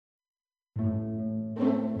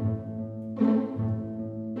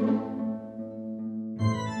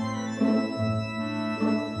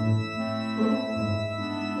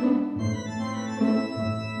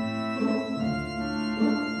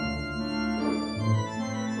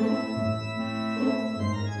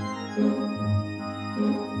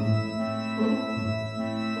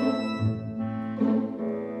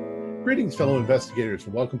Greetings, fellow investigators,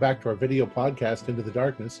 and welcome back to our video podcast, Into the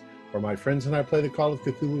Darkness, where my friends and I play the Call of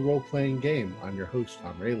Cthulhu role-playing game. I'm your host,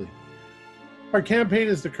 Tom Rayleigh. Our campaign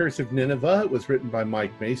is The Curse of Nineveh. It was written by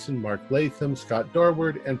Mike Mason, Mark Latham, Scott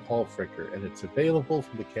Dorward, and Paul Fricker, and it's available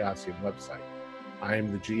from the Chaosium website. I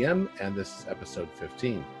am the GM, and this is episode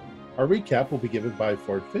 15. Our recap will be given by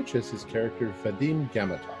Ford Fitch as his character Vadim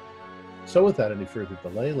Gamatov. So without any further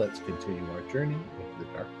delay, let's continue our journey into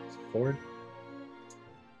the darkness. Ford?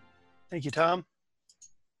 Thank you, Tom.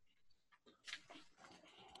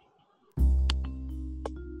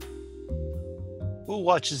 Who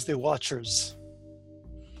watches the Watchers?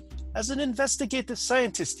 As an investigative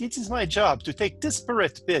scientist, it is my job to take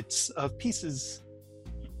disparate pieces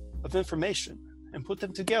of information and put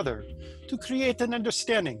them together to create an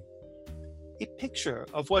understanding, a picture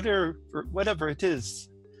of whatever it is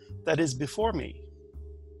that is before me.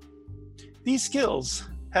 These skills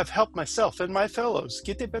have helped myself and my fellows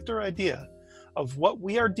get a better idea of what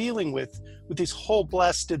we are dealing with this whole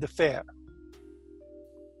blasted affair.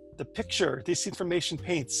 The picture this information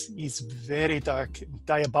paints is very dark and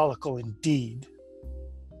diabolical indeed.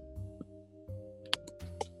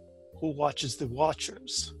 Who watches the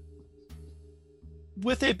Watchers?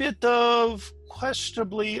 With a bit of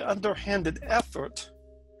questionably underhanded effort,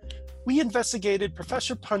 we investigated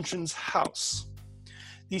Professor Punchin's house.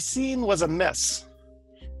 The scene was a mess.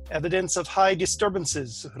 Evidence of high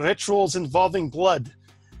disturbances, rituals involving blood,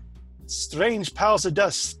 strange piles of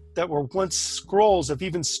dust that were once scrolls of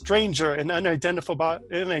even stranger and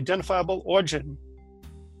unidentifiable origin,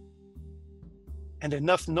 and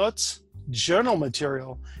enough notes, journal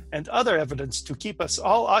material, and other evidence to keep us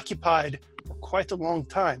all occupied for quite a long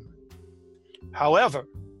time. However,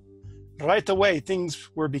 right away things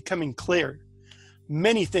were becoming clear.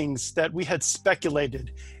 Many things that we had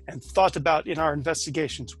speculated and thought about in our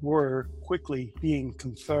investigations were quickly being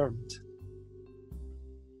confirmed.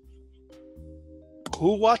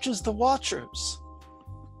 Who watches the Watchers?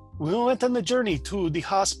 We went on the journey to the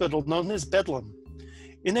hospital known as Bedlam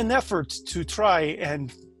in an effort to try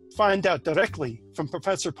and find out directly from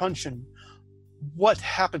Professor Punchin what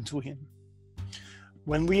happened to him.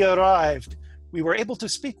 When we arrived, we were able to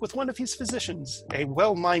speak with one of his physicians, a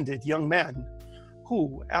well-minded young man,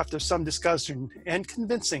 who, after some discussion and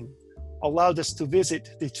convincing, allowed us to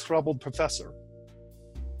visit the troubled professor.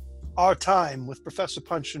 Our time with Professor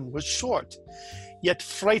Punchin was short, yet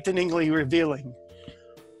frighteningly revealing.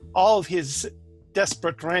 All of his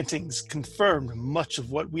desperate rantings confirmed much of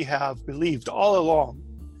what we have believed all along.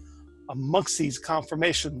 Amongst these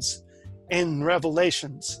confirmations and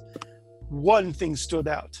revelations, one thing stood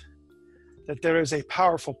out, that there is a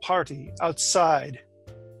powerful party outside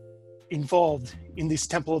involved in this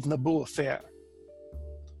Temple of Naboo affair.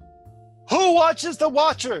 Who watches the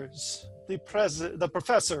Watchers? The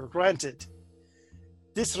professor ranted.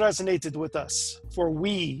 This resonated with us, for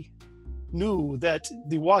we knew that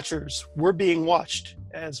the Watchers were being watched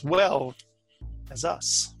as well as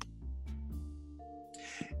us.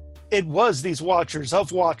 It was these Watchers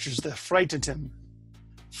that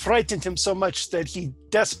frightened him so much that he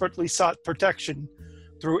desperately sought protection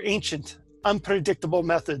through ancient, unpredictable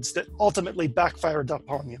methods that ultimately backfired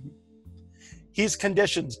upon him. His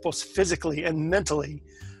conditions, both physically and mentally,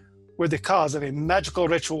 were the cause of a magical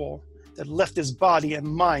ritual that left his body and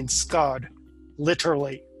mind scarred,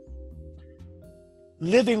 literally.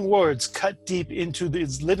 Living words cut deep into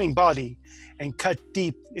his living body and cut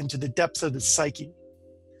deep into the depths of his psyche.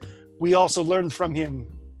 We also learned from him,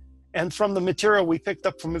 and from the material we picked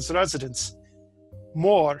up from his residence,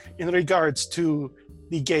 more in regards to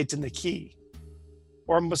the gate and the key.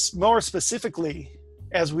 Or more specifically,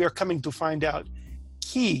 as we are coming to find out,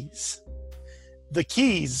 keys. The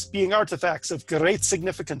keys being artifacts of great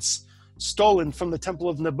significance stolen from the Temple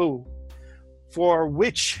of Naboo, for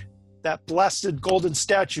which that blasted golden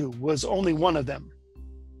statue was only one of them.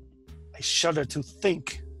 I shudder to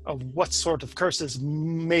think of what sort of curses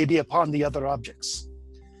may be upon the other objects.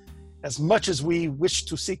 As much as we wished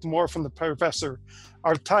to seek more from the professor,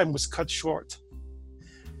 our time was cut short.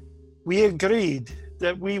 We agreed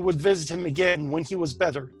that we would visit him again when he was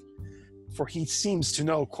better, for he seems to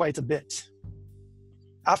know quite a bit.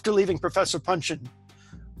 After leaving Professor Punchin,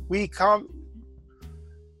 we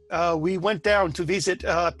went down to visit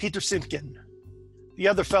Peter Simpkin, the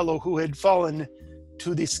other fellow who had fallen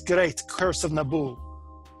to this great curse of Naboo.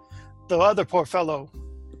 The other poor fellow,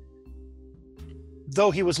 though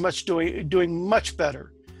he was doing much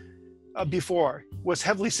better before, was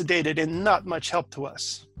heavily sedated and not much help to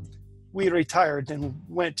us. We retired and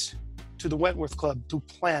went to the Wentworth Club to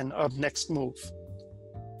plan our next move.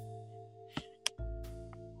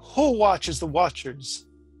 Who watches the Watchers?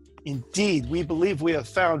 Indeed, we believe we have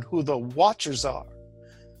found who the Watchers are.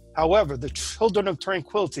 However, the children of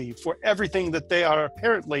tranquility, for everything that they are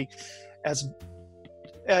apparently as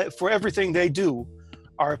for everything they do,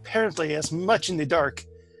 are apparently as much in the dark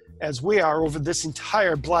as we are over this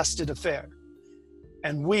entire blasted affair.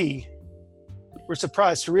 And we were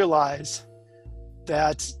surprised to realize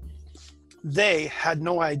that they had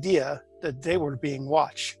no idea that they were being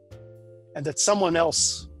watched, and that someone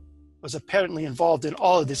else was apparently involved in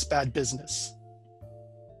all of this bad business.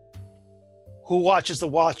 Who watches the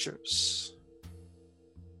Watchers?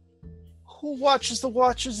 Who watches the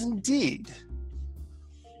Watchers indeed?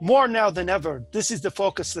 More now than ever, this is the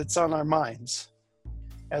focus that's on our minds.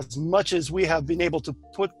 As much as we have been able to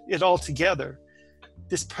put it all together,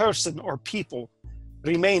 this person or people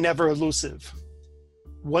remain ever elusive.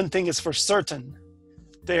 One thing is for certain,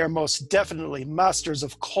 they are most definitely masters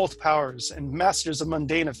of cult powers and masters of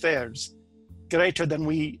mundane affairs, greater than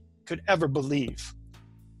we could ever believe.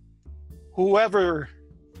 Whoever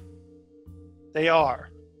they are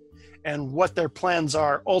and what their plans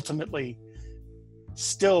are ultimately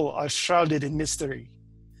still are shrouded in mystery.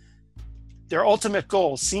 Their ultimate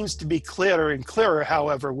goal seems to be clearer and clearer,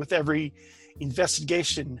 however, with every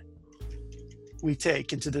investigation we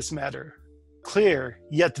take into this matter. Clear,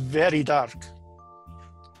 yet very dark.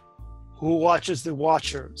 Who watches the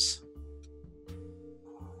Watchers?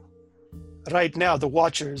 Right now, the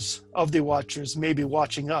Watchers of the Watchers may be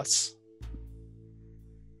watching us.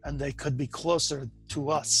 And they could be closer to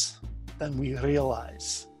us than we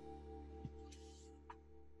realize.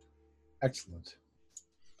 Excellent.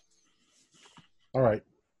 All right.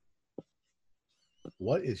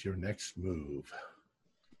 What is your next move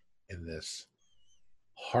in this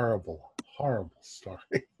horrible, horrible story?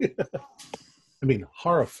 I mean,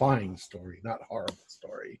 horrifying story, not horrible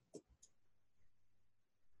story.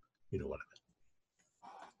 You know what I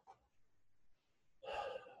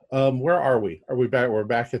mean. Where are we? Are we back? We're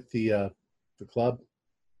back at the club?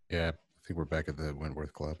 Yeah, I think we're back at the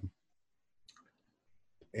Wentworth Club.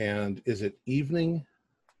 And is it evening?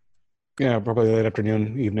 Yeah, probably late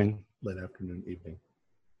afternoon, evening. Late afternoon, evening.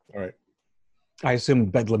 All right. I assume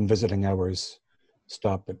Bedlam visiting hours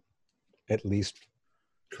stop at least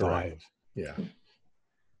Correct. 5. Yeah.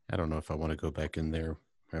 I don't know if I want to go back in there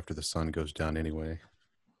after the sun goes down anyway.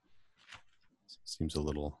 Seems a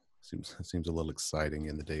little exciting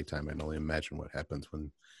in the daytime. I can only imagine what happens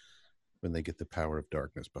when they get the power of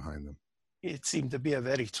darkness behind them. It seemed to be a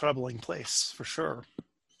very troubling place, for sure.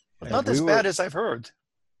 But And not as bad as I've heard.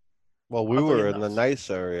 Well, we Oddly were in the enough. nice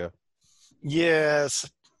area. Yes,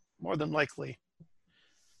 more than likely.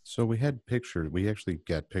 So we had pictures. We actually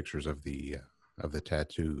got pictures of the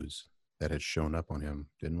tattoos that had shown up on him,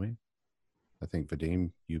 didn't we? I think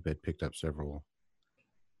Vadim, you had picked up several.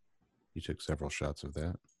 You took several shots of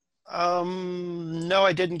that. No,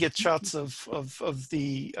 I didn't get shots of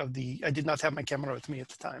the. I did not have my camera with me at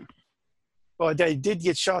the time. But I did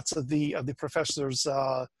get shots of the professor's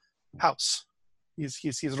house,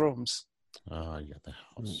 his rooms. You got the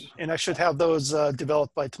house. And I should have those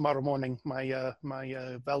developed by tomorrow morning. My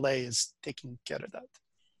valet is taking care of that.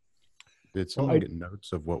 Did someone get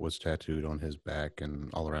notes of what was tattooed on his back and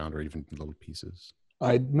all around, or even little pieces?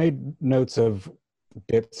 I made notes of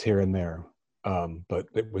bits here and there, but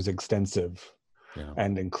it was extensive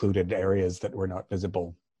and included areas that were not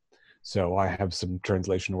visible. So I have some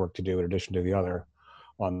translation work to do in addition to the other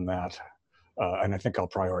on that. And I think I'll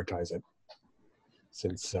prioritize it.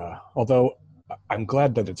 Since, although I'm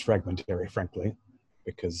glad that it's fragmentary, frankly,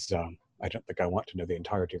 because I don't think I want to know the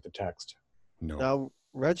entirety of the text. No. Now,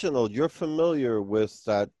 Reginald, you're familiar with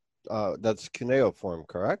that, that's cuneiform,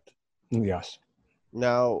 correct? Yes.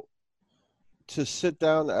 Now, to sit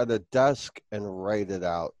down at a desk and write it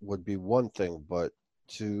out would be one thing, but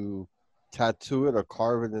to tattoo it or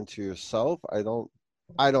carve it into yourself, I don't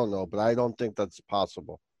know, but I don't think that's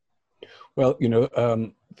possible. Well,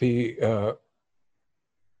 the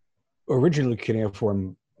original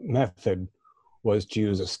cuneiform method was to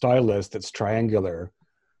use a stylus that's triangular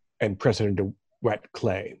and press it into wet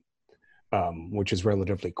clay, which is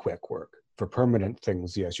relatively quick work. For permanent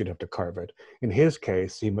things, yes, you'd have to carve it. In his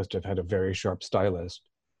case, he must have had a very sharp stylus,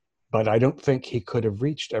 but I don't think he could have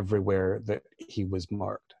reached everywhere that he was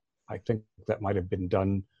marked. I think that might have been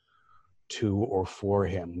done to or for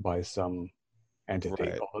him by some entity,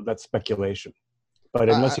 Right. although that's speculation. But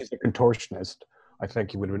unless he's a contortionist, I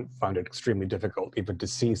think he would have found it extremely difficult even to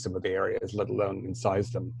see some of the areas, let alone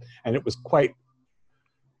incise them. And it was quite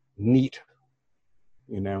neat,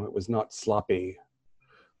 it was not sloppy,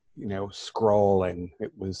 scrawling.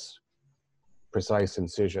 It was precise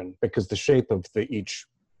incision because the shape of each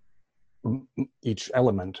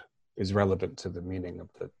element is relevant to the meaning of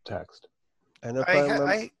the text. And if I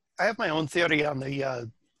remember, I have my own theory on the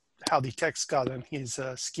how the text got on his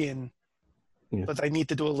skin, Yeah. but I need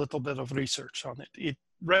to do a little bit of research on it. It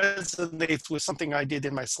resonates with something I did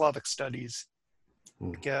in my Slavic studies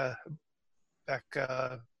back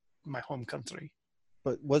my home country.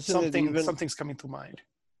 but wasn't it even? Something's coming to mind.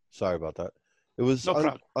 Sorry about that. It was No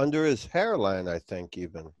problem. under his hairline, I think.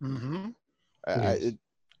 Even Mm-hmm.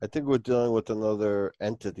 I think we're dealing with another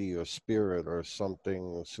entity or spirit or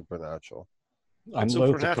something supernatural. I'm loath to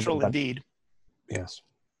Supernatural commit that. indeed. Yes.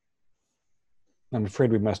 I'm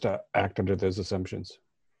afraid we must act under those assumptions.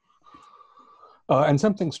 And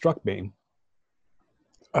something struck me.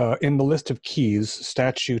 In the list of keys,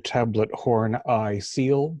 statue, tablet, horn, eye,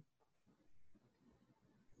 seal,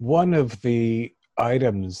 one of the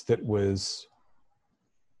items that was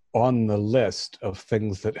on the list of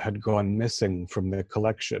things that had gone missing from the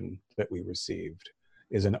collection that we received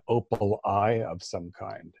is an opal eye of some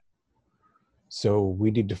kind. So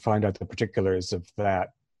we need to find out the particulars of that,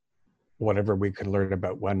 whatever we can learn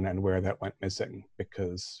about when and where that went missing,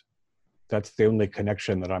 because that's the only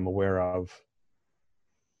connection that I'm aware of.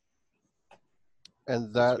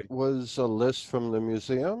 And that was a list from the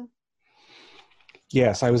museum?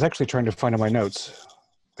 Yes, I was actually trying to find in my notes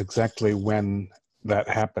exactly when that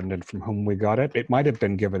happened and from whom we got it. It might have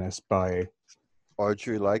been given us by...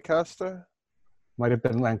 Audrey Lancaster? Might have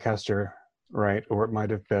been Lancaster, right? Or it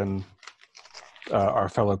might have been our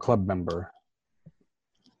fellow club member.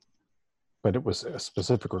 But it was a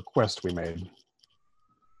specific request we made.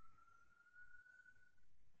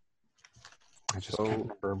 I just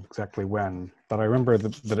can't remember exactly when, but I remember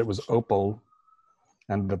that it was opal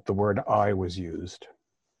and that the word "I" was used.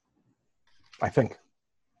 I think.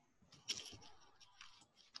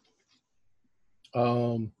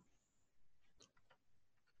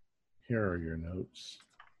 Here are your notes.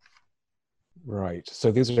 Right.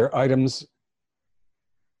 So these are items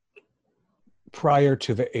prior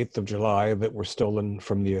to the 8th of July that were stolen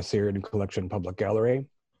from the Assyrian Collection Public Gallery.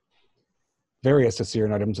 Various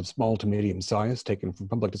Assyrian items of small to medium size taken from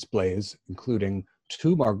public displays, including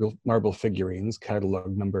 2 marble figurines,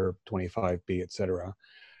 catalog number 25B, etc.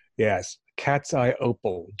 Yes, cat's eye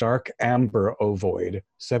opal, dark amber ovoid,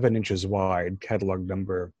 7 inches wide, catalog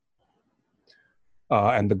number.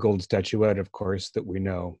 And the gold statuette, of course, that we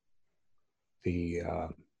know the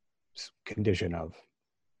condition of.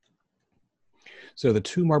 So the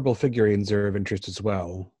 2 marble figurines are of interest as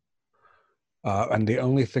well. And the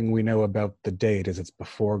only thing we know about the date is it's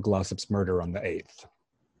before Glossop's murder on the 8th.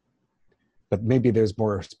 But maybe there's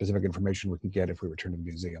more specific information we can get if we return to the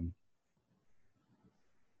museum.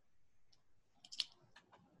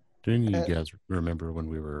 Do any of you guys remember when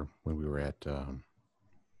we were at the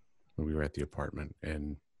apartment,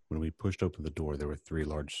 and when we pushed open the door, there were 3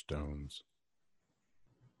 large stones?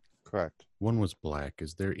 Correct. One was black.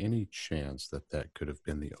 Is there any chance that could have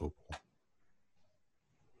been the opal?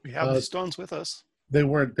 We have the stones with us. They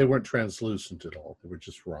weren't translucent at all. They were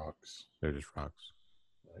just rocks. They're just rocks.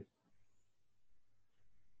 Right.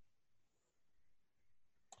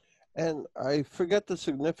 And I forget the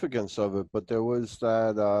significance of it, but there was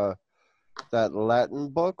that Latin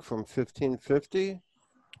book from 1550.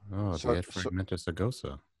 Oh, the Ad Fragmentus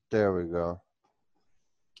Agosa. There we go.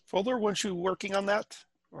 Fuller, weren't you working on that?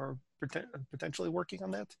 Or potentially working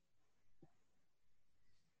on that?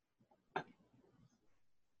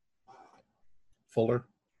 Fuller?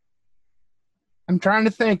 I'm trying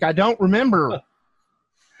to think. I don't remember.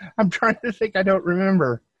 I'm trying to think. I don't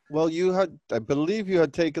remember. Well, I believe you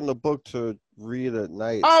had taken the book to read at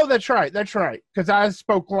night. Oh, that's right. That's right. Because I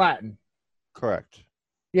spoke Latin. Correct.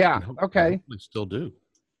 Yeah. Okay. We still do.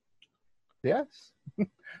 Yes.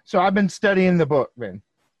 So I've been studying the book then.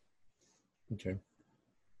 Okay.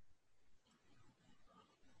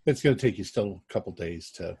 It's going to take you still a couple days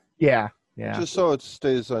to... Yeah. Yeah. Just so it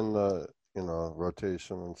stays on the,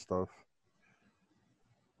 rotation and stuff.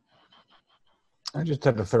 I just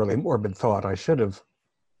had a thoroughly morbid thought. I should have,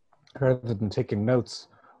 rather than taking notes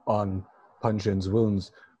on Punjin's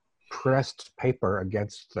wounds, pressed paper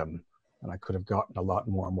against them, and I could have gotten a lot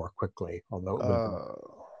more quickly. Although, it would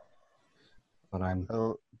but I'm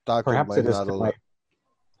doctor perhaps might it is not for allow. my,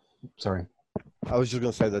 sorry. I was just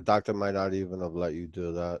going to say the doctor might not even have let you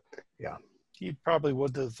do that. Yeah. He probably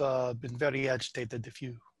would have been very agitated if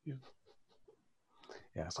you.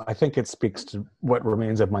 Yes, I think it speaks to what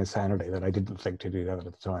remains of my sanity that I didn't think to do that at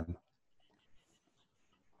the time.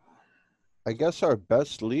 I guess our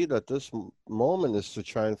best lead at this moment is to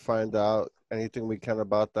try and find out anything we can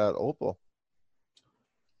about that opal.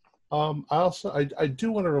 I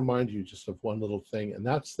do want to remind you just of one little thing, and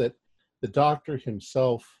that's that the doctor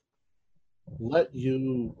himself let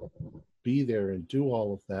you be there and do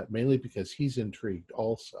all of that, mainly because he's intrigued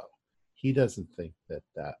also. He doesn't think that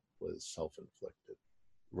that was self-inflicted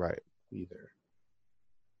Right. either.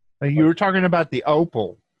 You were talking about the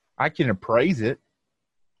opal. I can appraise it.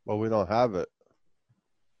 Well, we don't have it.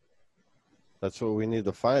 That's what we need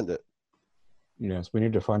to find it. Yes, we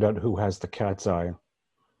need to find out who has the cat's eye.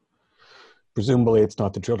 Presumably, it's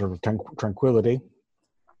not the Children of Tranquility.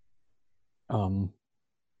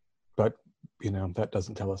 But, that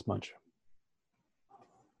doesn't tell us much.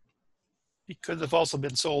 It could have also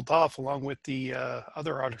been sold off along with the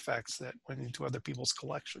other artifacts that went into other people's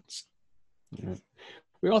collections. Yeah.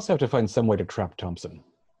 We also have to find some way to trap Thompson.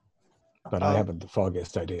 But I haven't the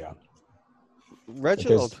foggiest idea.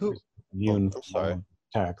 Reginald, who? I'm sorry.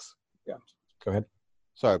 Tax. Yeah, go ahead.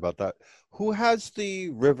 Sorry about that. Who has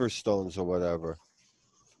the river stones or whatever?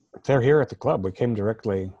 They're here at the club. We came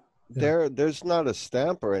directly. There's not a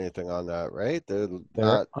stamp or anything on that, right? They're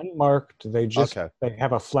not unmarked. They just they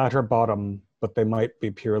have a flatter bottom, but they might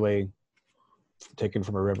be purely taken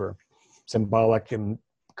from a river. Symbolic in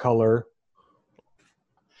color.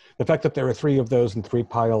 The fact that there are 3 of those and 3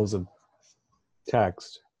 piles of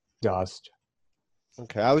text, dust.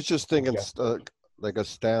 Okay, I was just thinking like a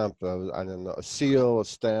stamp. I don't know, a seal, a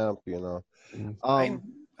stamp.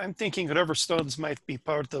 I'm thinking river stones might be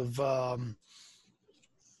part of the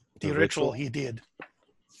ritual he did.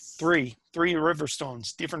 3 river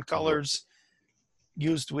stones, different colors,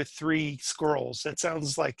 used with 3 scrolls. That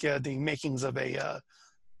sounds like the makings of a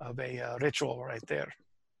ritual right there.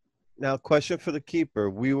 Now, question for the keeper: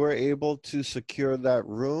 we were able to secure that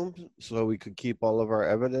room so we could keep all of our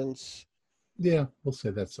evidence. Yeah, we'll say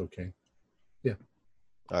that's okay. Yeah.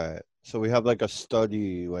 All right. So we have like a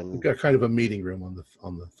study We've got kind of a meeting room on the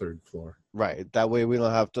 3rd floor. Right. That way we don't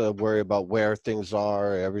have to worry about where things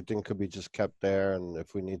are. Everything could be just kept there, and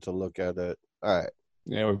if we need to look at it. All right.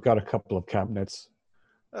 Yeah, we've got a couple of cabinets.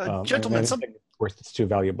 Gentlemen, something worth it's too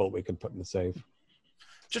valuable we can put in the safe.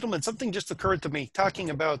 Gentlemen, something just occurred to me talking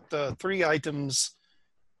about the 3 items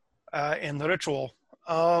in the ritual.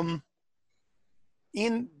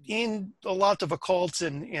 In a lot of occults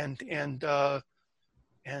and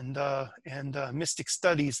mystic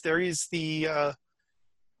studies, there is the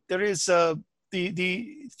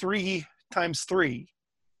 3 times 3,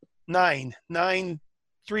 9,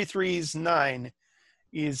 3 threes, 9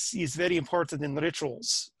 is very important in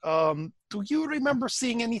rituals. Do you remember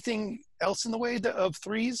seeing anything else in the way of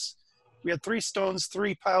 3s? We had 3 stones,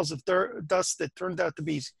 3 piles of dust that turned out to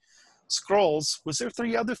be scrolls. Was there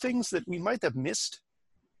 3 other things that we might have missed?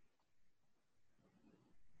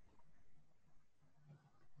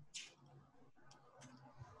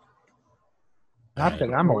 Not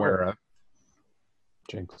that I'm aware of.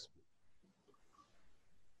 Jinx.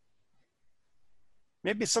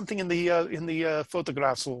 Maybe something in the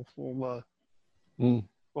photographs will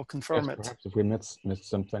confirm it. Perhaps if we missed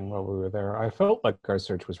something while we were there. I felt like our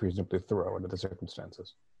search was reasonably thorough under the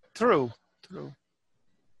circumstances. True.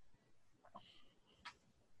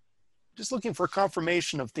 Just looking for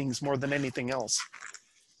confirmation of things more than anything else.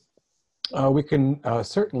 We can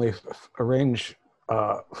certainly arrange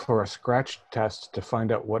for a scratch test to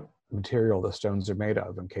find out what material the stones are made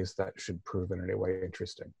of, in case that should prove in any way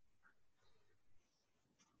interesting.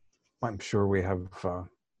 I'm sure we have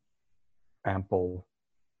ample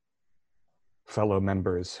fellow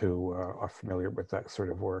members who are familiar with that sort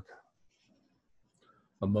of work.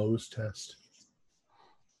 A Mohs test.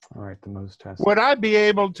 All right, the Mohs test. Would I be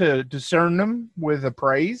able to discern them with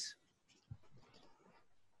appraise?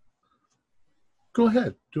 Go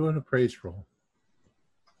ahead, do an appraise roll.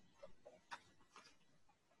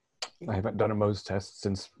 I haven't done a Mohs test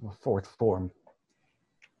since 4th form.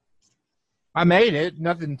 I made it.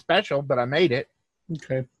 Nothing special, but I made it.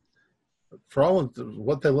 Okay. For all of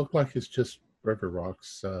what they look like is just river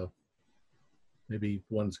rocks. So maybe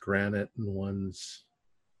one's granite and one's,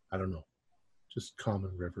 I don't know, just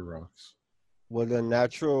common river rocks. Would a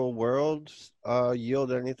natural world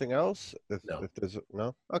yield anything else? No. If there's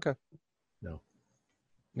no? Okay. No.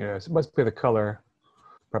 Yes, it must be the color,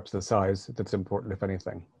 perhaps the size that's important, if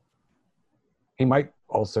anything. He might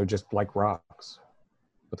also just like rocks,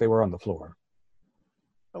 but they were on the floor.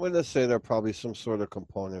 I'm going to say they're probably some sort of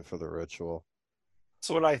component for the ritual.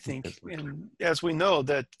 That's what I think. And as we know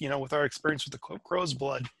that, with our experience with the crow's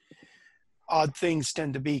blood, odd things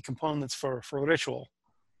tend to be components for ritual.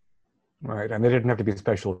 Right, and they didn't have to be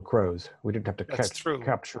special crows. We didn't have to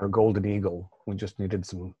capture a golden eagle. We just needed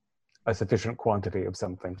a sufficient quantity of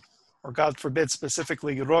something. Or God forbid,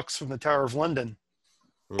 specifically rooks from the Tower of London.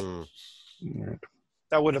 Mm. Right.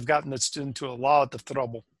 That would have gotten us into a lot of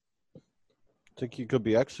trouble. think you could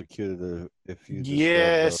be executed if you disturb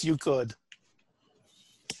Yes, you could.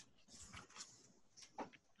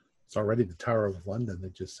 It's already the Tower of London. They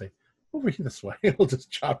just say, over here this way. It'll just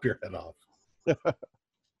chop your head off.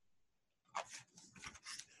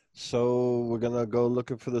 So we're gonna go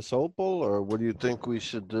looking for this opal, or what do you think we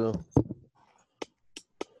should do?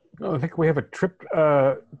 No, I think we have a trip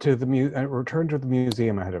to the return to the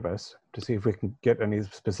museum ahead of us to see if we can get any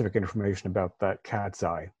specific information about that cat's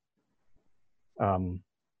eye.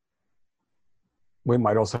 We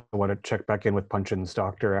might also want to check back in with Punchin's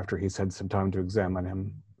doctor after he's had some time to examine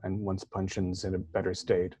him, and once Punchin's in a better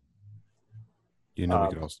state. You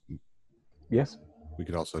know, Yes. we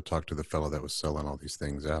could also talk to the fellow that was selling all these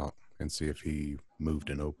things out and see if he moved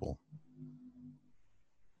an opal.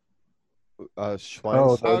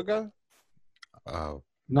 Schweinsteiger?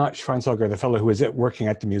 Not Schweinsteiger, the fellow who was working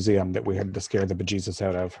at the museum that we had to scare the bejesus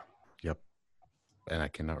out of. Yep. And I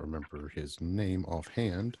cannot remember his name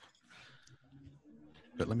offhand.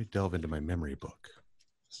 But let me delve into my memory book.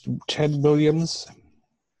 Ted Williams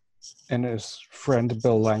and his friend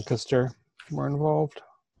Bill Lancaster were involved.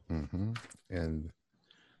 Mm-hmm. And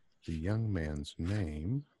the young man's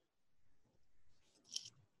name...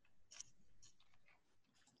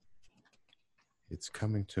 It's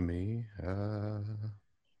coming to me.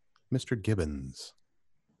 Mr. Gibbons.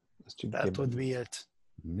 That would be it.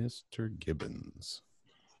 Mr. Gibbons.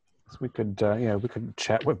 So we could, we could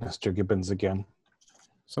chat with Mr. Gibbons again.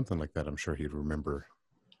 Something like that. I'm sure he'd remember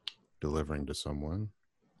delivering to someone.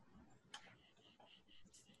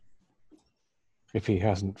 If he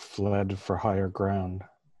hasn't fled for higher ground.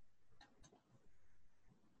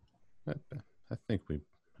 I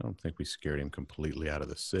don't think we scared him completely out of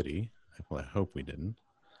the city. Well, I hope we didn't.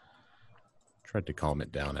 Tried to calm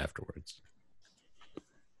it down afterwards.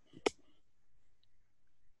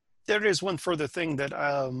 There is one further thing that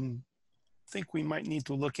I think we might need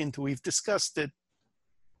to look into. We've discussed it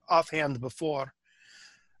offhand before.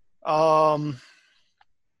 I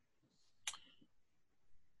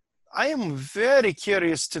am very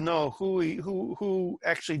curious to know who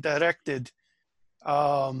actually directed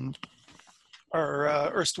our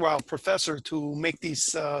erstwhile professor to make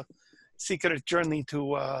these secret journey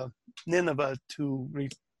to Nineveh to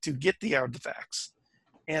get the artifacts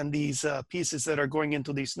and these pieces that are going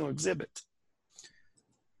into this new exhibit.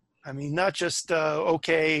 I mean, not just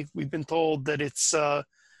okay, we've been told that it's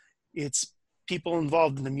people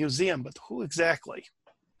involved in the museum, but who exactly?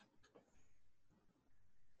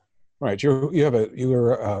 Right, you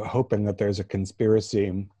were hoping that there's a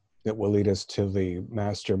conspiracy that will lead us to the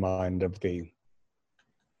mastermind of the.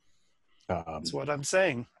 That's what I'm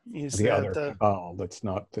saying. Is the that other cabal that's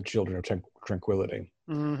not the Children of Tranquility.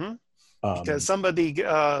 Mm-hmm. Because somebody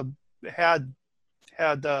had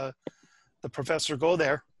the professor go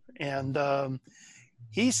there, and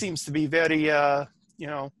he seems to be very, how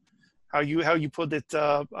you put it,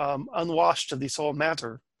 unwashed to this whole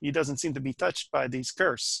matter. He doesn't seem to be touched by these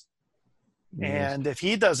curse. Yes. And if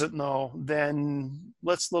he doesn't know, then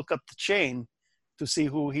let's look up the chain to see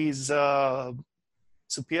who his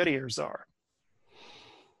superiors are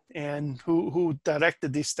and who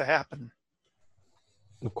directed this to happen.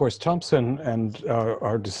 Of course, Thompson and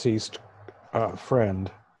our deceased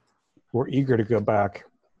friend were eager to go back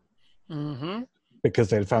because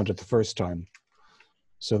they had found it the first time.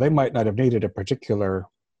 So they might not have needed a particular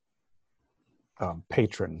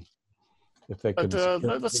patron. If they could.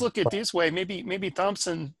 But let's look at it this way. Maybe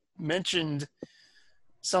Thompson mentioned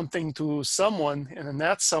something to someone, and then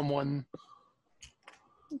that someone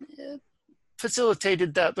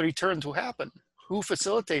facilitated that return to happen. Who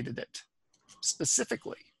facilitated it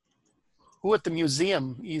specifically? Who at the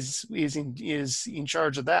museum is in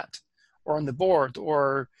charge of that, or on the board,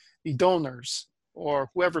 or the donors, or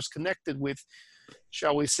whoever's connected with,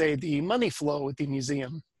 shall we say, the money flow at the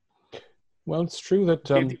museum? Well, it's true that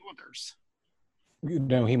the orders.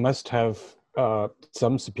 He must have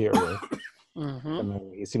some superior,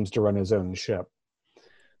 and he seems to run his own ship.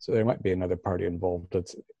 So there might be another party involved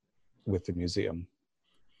that's with the museum.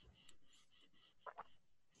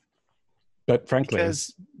 But frankly,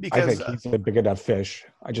 because I think he's a big enough fish.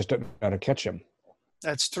 I just don't know how to catch him.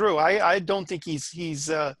 That's true. I don't think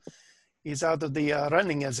he's out of the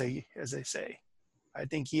running, as they say. I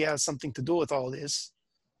think he has something to do with all this.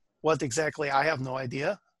 What exactly, I have no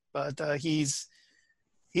idea. But he's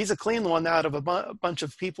a clean one out of a bunch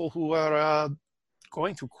of people who are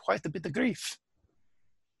going through quite a bit of grief.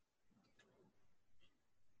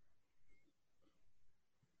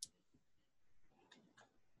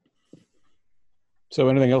 So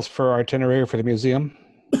anything else for our itinerary for the museum?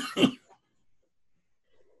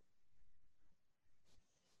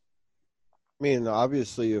 I mean,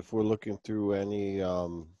 obviously, if we're looking through any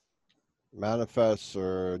manifests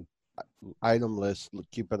or item lists,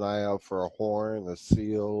 keep an eye out for a horn, a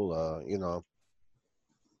seal, you know.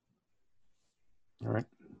 All right.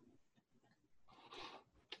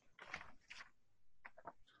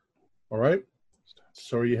 All right.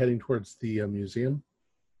 So are you heading towards the museum?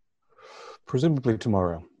 Presumably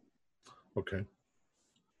tomorrow. Okay.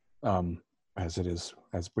 As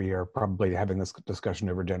we are probably having this discussion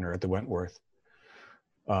over dinner at the Wentworth.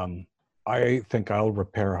 I think I'll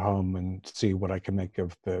repair home and see what I can make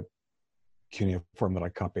of the cuneiform that I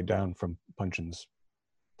copied down from Punchin's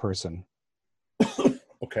person.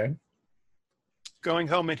 Okay. Going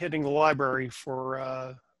home and hitting the library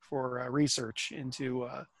for research into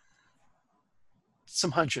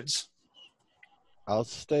some hunches. I'll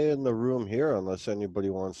stay in the room here unless anybody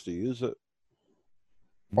wants to use it.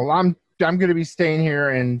 Well, I'm going to be staying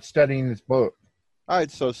here and studying this book. All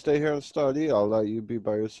right, so stay here and study. I'll let you be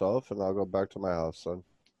by yourself, and I'll go back to my house, son.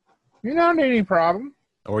 You don't need any problem.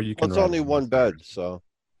 Or you Well, can. it's ride only it one bed, so.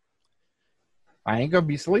 I ain't going to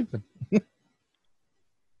be sleeping. Hey,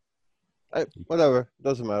 whatever,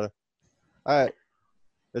 doesn't matter. All right,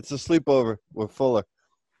 it's a sleepover. We're fuller.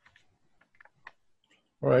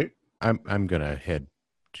 All right. I'm gonna head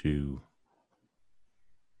to.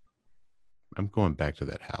 I'm going back to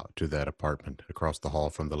that house, to that apartment across the hall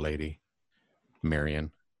from the lady,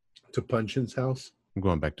 Marion. To Punchin's house? I'm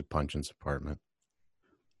going back to Punchin's apartment.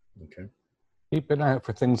 Okay. Keep an eye out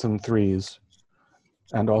for things in threes,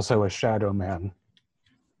 and also a shadow man.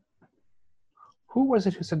 Who was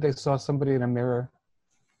it who said they saw somebody in a mirror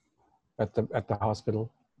at the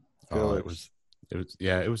hospital? Oh, it was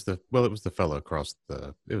the fellow across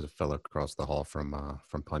the hall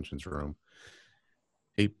from Punchin's room.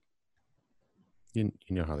 You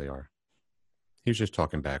know how they are. He was just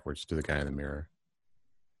talking backwards to the guy in the mirror.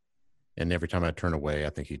 And every time I turn away, I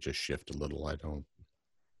think he'd just shift a little. I don't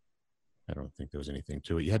think there was anything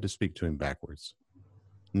to it. You had to speak to him backwards.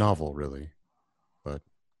 Novel, really, but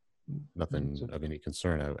nothing of any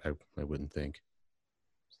concern, I wouldn't think.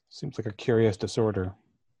 Seems like a curious disorder.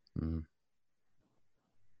 Mm.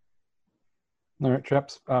 All right,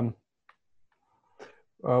 chaps.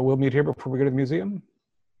 We'll meet here before we go to the museum.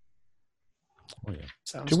 Oh, yeah.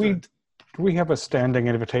 Sounds Do good. we have a standing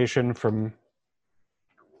invitation from...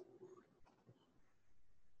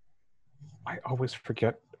 I always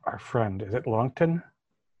forget our friend. Is it Longton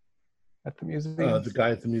at the museum? The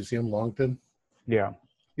guy at the museum, Longton? Yeah.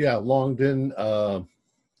 Yeah, Longton, the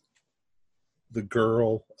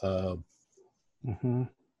girl. Mm-hmm.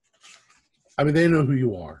 I mean, they know who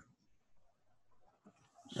you are.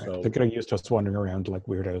 Right. So They're getting used to us wandering around like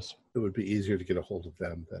weirdos. it would be easier to get a hold of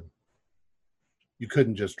them than you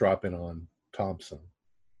couldn't just drop in on Thompson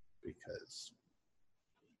because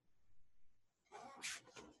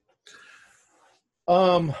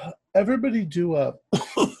everybody do a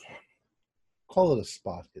call it a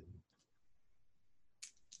spot hidden.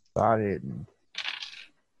 Spot hidden.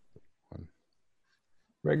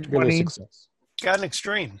 Regular 20. success. Got an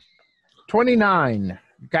extreme. 29.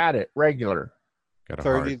 Got it. Regular. Got a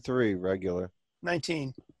heart. 33 regular.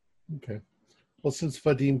 19. Okay. Well, since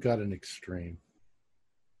Vadim got an extreme,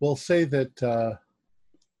 we'll say that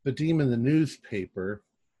Vadim in the newspaper,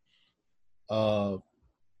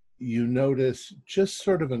 you notice just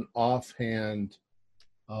sort of an offhand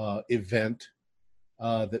event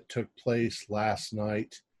that took place last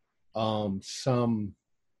night. Some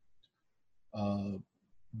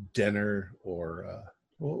dinner, or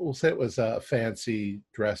we'll say it was a fancy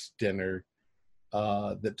dress dinner,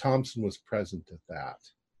 that Thompson was present at that.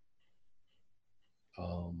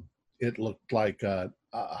 It looked like a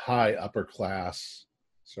high upper class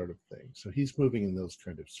sort of thing. So he's moving in those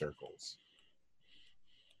kind of circles.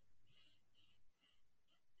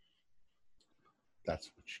 That's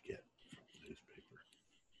what you get from the newspaper.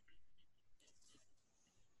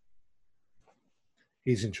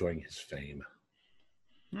 He's enjoying his fame.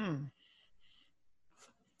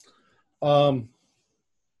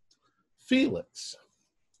 Felix,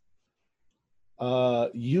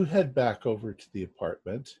 you head back over to the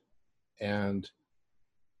apartment and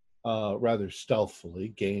rather stealthily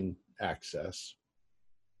gain access.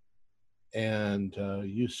 And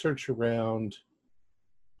you search around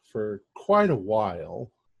for quite a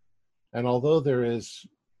while. And although there is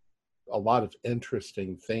a lot of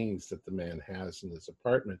interesting things that the man has in his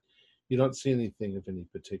apartment, you don't see anything of any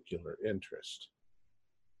particular interest.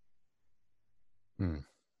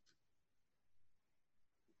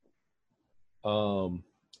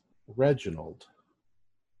 Reginald,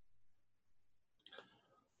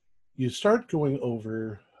 you start going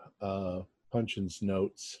over Punchin's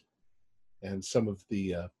notes, and some of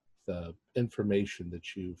the information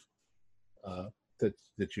that you've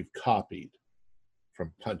that you've copied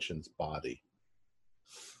from Punchin's body.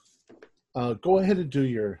 Go ahead and do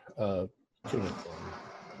your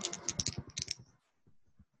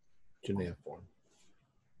cuneiform.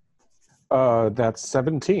 That's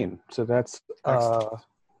 17. So that's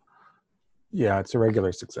yeah, it's a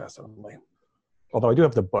regular success only. Although I do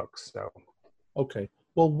have the books, so. Okay.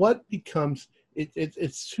 Well, what becomes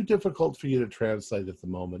it's too difficult for you to translate at the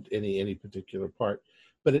moment any particular part,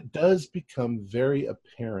 but it does become very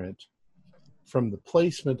apparent from the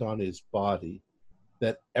placement on his body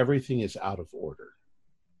that everything is out of order.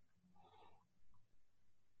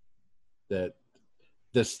 That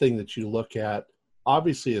this thing that you look at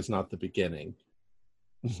obviously is not the beginning.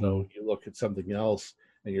 So you look at something else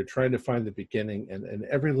and you're trying to find the beginning, and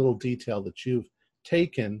every little detail that you've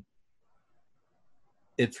taken,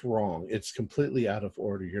 it's wrong. It's completely out of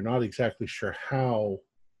order. You're not exactly sure how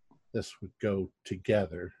this would go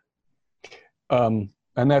together. And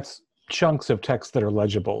that's chunks of text that are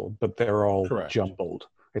legible, but they're all Correct. jumbled.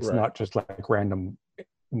 It's Right. not just like random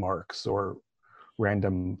marks or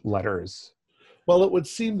random letters. Well, it would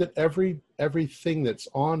seem that everything that's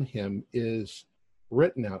on him is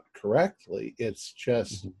written out correctly. It's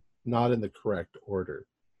just not in the correct order,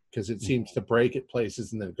 because it seems to break at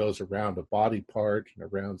places and then it goes around a body part and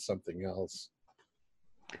around something else.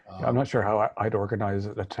 I'm not sure how I'd organize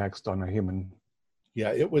a text on a human.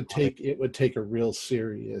 Yeah, it would take a real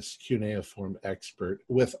serious cuneiform expert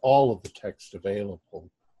with all of the text available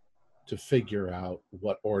to figure out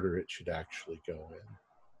what order it should actually go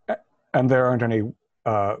in. And there aren't any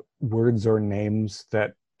words or names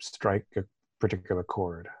that strike a particular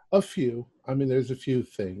chord. A few. I mean, there's a few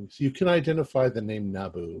things. You can identify the name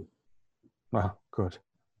Nabu. Oh, good.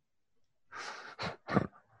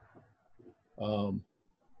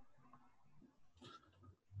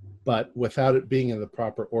 But without it being in the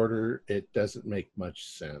proper order, it doesn't make much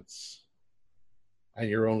sense. And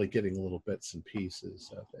you're only getting little bits and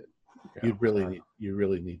pieces of it. Yeah, You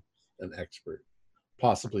really need an expert,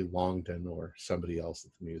 possibly Longden or somebody else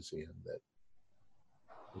at the museum that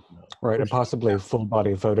would know. Right, and possibly full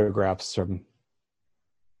body photographs from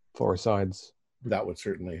 4 sides. That would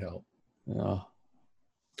certainly help. Yeah.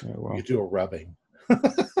 Yeah, well. You could do a rubbing.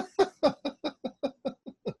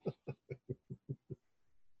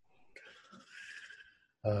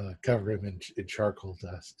 Cover him in charcoal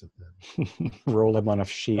dust and then Roll him on a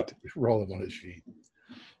sheet. roll him on a sheet.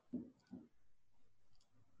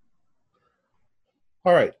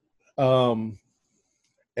 All right.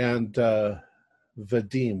 And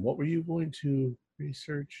Vadim, what were you going to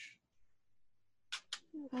research?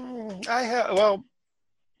 I have, well,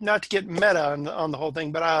 not to get meta on the whole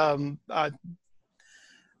thing, but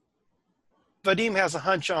Vadim has a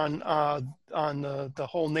hunch on the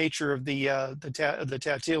whole nature of the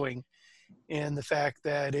tattooing, and the fact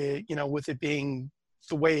that it, with it being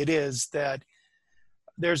the way it is, that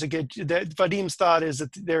there's that Vadim's thought is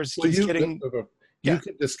that you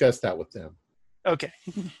can discuss that with them. Okay.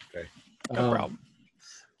 Okay. No problem.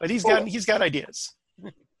 But he's got ideas.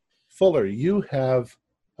 Fuller, you have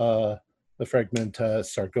the Fragmenta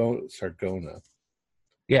Sargona.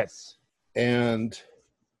 Yes. And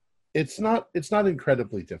it's not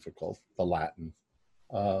incredibly difficult, the Latin,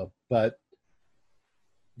 but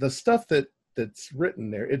the stuff that's written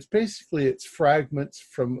there, it's fragments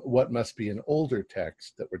from what must be an older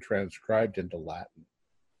text that were transcribed into Latin.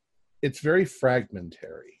 It's very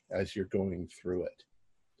fragmentary as you're going through it,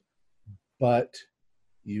 but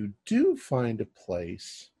you do find a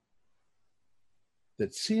place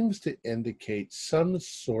that seems to indicate some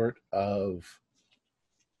sort of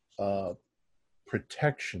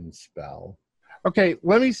protection spell. Okay,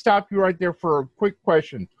 let me stop you right there for a quick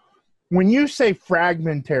question. When you say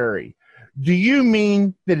fragmentary, do you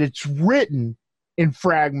mean that it's written in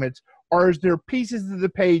fragments, or is there pieces of the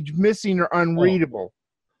page missing or unreadable?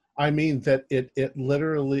 I mean that it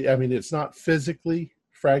literally, I mean, it's not physically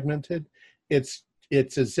fragmented. It's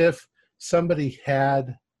as if somebody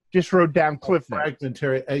had just wrote down cliff notes.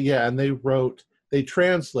 Fragmentary, yeah, and they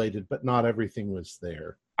translated, but not everything was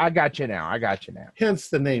there. I got you now. Hence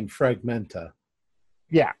the name Fragmenta.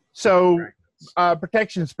 Yeah. So,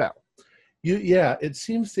 protection spell. It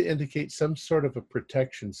seems to indicate some sort of a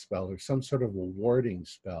protection spell or some sort of a warding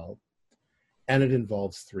spell, and it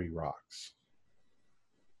involves 3 rocks.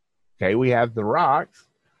 Okay, we have the rocks.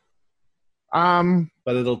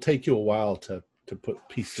 But it'll take you a while to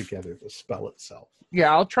piece together the spell itself.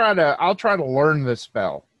 Yeah, I'll try to learn the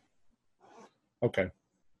spell. Okay.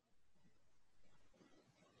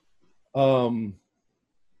 Other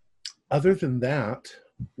than that,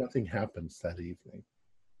 nothing happens that evening.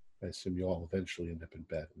 I assume you all eventually end up in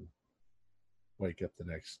bed and wake up the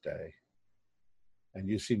next day. And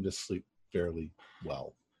you seem to sleep fairly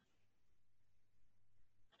well.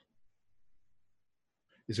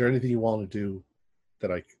 Is there anything you want to do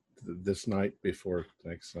this night before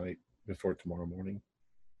next night, before tomorrow morning?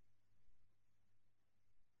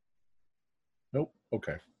 Nope.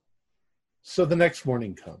 Okay. So the next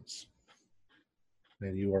morning comes,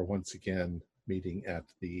 and you are once again meeting at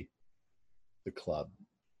the club.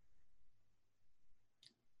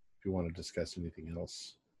 If you want to discuss anything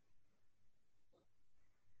else.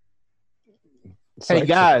 Hey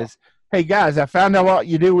guys, I found out what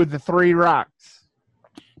you do with the 3 rocks.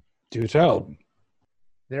 Do tell.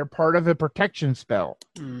 They're part of a protection spell.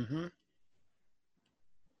 Mm-hmm.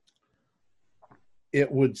 It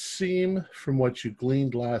would seem from what you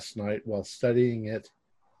gleaned last night while studying it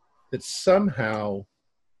that somehow,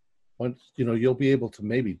 once you'll be able to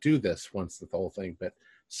maybe do this once the whole thing, but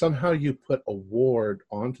somehow you put a ward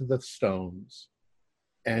onto the stones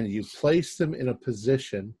and you place them in a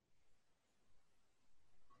position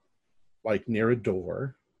like near a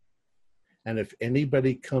door, and if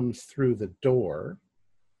anybody comes through the door,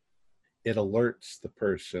 it alerts the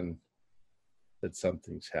person that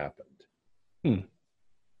something's happened.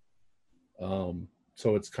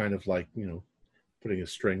 So it's kind of like, putting a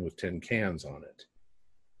string with 10 cans on it.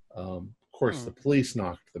 Of course, the police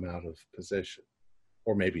knocked them out of position,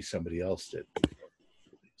 or maybe somebody else did.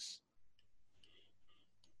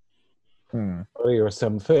 Or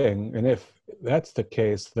something. And if that's the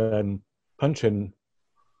case, then Punchin,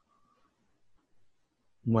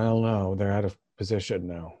 well, no, they're out of position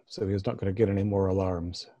now, so he's not going to get any more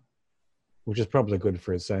alarms, which is probably good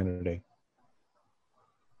for his sanity.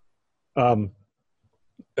 Fuller,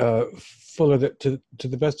 to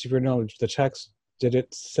the best of your knowledge, the text, did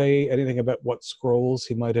it say anything about what scrolls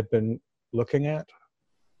he might have been looking at?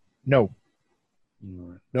 No.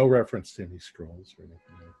 No reference to any scrolls or anything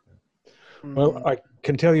like that. Well, I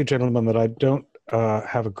can tell you, gentlemen, that I don't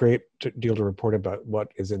have a great deal to report about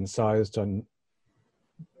what is incised on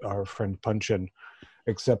our friend Punchin,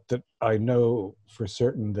 except that I know for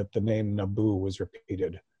certain that the name Nabu was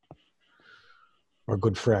repeated. Our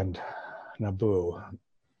good friend, Nabu.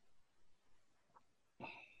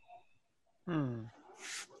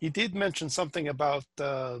 He did mention something about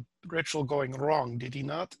the ritual going wrong, did he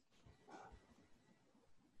not?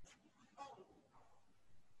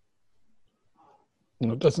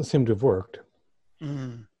 Well, it doesn't seem to have worked.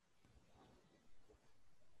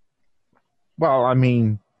 Well, I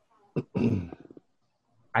mean,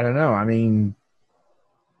 I don't know. I mean,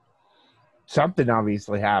 something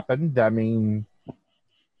obviously happened. I mean,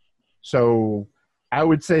 so I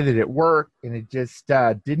would say that it worked, and it just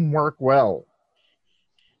didn't work well.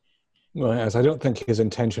 Well, yes, I don't think his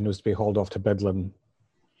intention was to be hauled off to Bedlam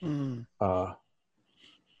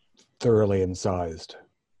thoroughly incised.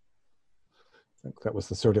 I think that was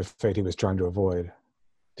the sort of fate he was trying to avoid.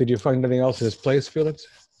 Did you find anything else in his place, Felix?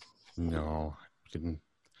 No, I didn't.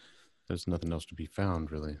 There's nothing else to be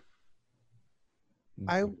found, really.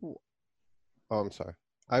 I'm sorry.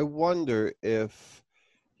 I wonder if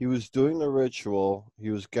he was doing the ritual, he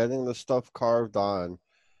was getting the stuff carved on,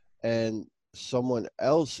 and someone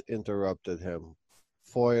else interrupted him,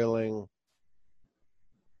 foiling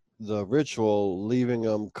the ritual, leaving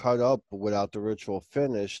him cut up without the ritual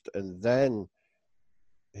finished, and then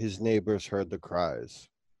his neighbors heard the cries.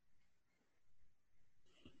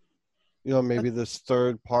 Maybe this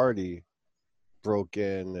third party broke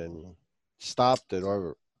in and stopped it,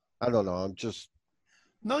 or I don't know. I'm just...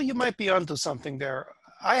 No, you might be onto something there.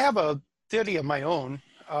 I have a theory of my own.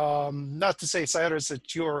 Not to say, Cyrus,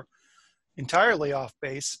 that you're entirely off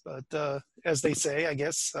base, but as they say, I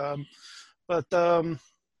guess.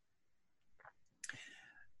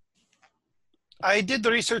 I did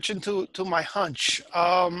the research into my hunch.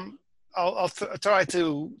 I'll try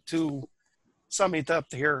to sum it up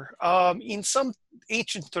here. In some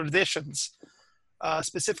ancient traditions,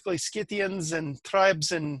 specifically Scythians and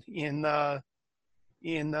tribes in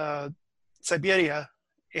Siberia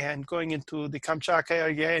and going into the Kamchatka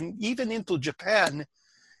area and even into Japan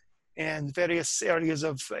and various areas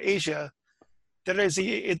of Asia, there is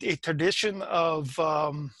a tradition of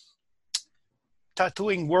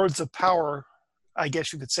tattooing words of power, I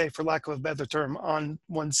guess you could say, for lack of a better term, on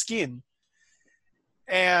one's skin.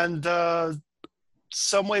 And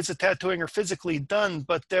some ways of tattooing are physically done,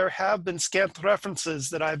 but there have been scant references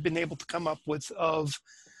that I've been able to come up with of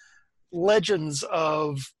legends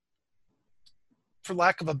of, for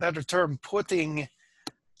lack of a better term, putting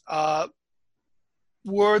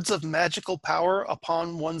words of magical power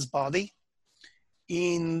upon one's body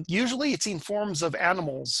usually it's in forms of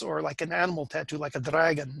animals, or like an animal tattoo, like a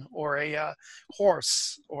dragon or a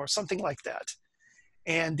horse or something like that.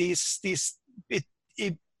 And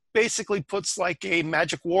it basically puts like a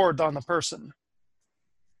magic ward on the person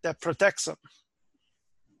that protects them.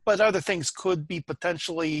 But other things could be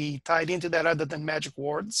potentially tied into that other than magic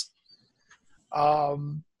wards.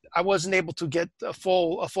 I wasn't able to get a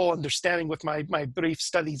full understanding with my brief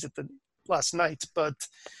studies at the last night, but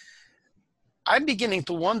I'm beginning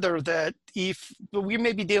to wonder that if we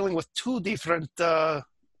may be dealing with two different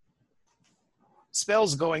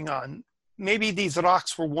spells going on, maybe these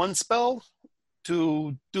rocks were one spell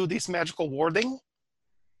to do this magical warding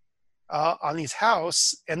on his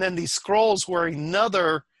house, and then these scrolls were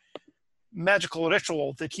another magical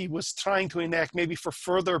ritual that he was trying to enact, maybe for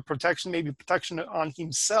further protection, maybe protection on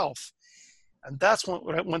himself. And that's what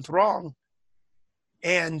went wrong.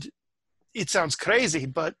 And it sounds crazy,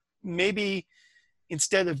 but maybe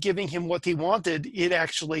instead of giving him what he wanted, it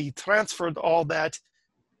actually transferred all that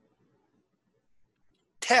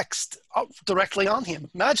text directly on him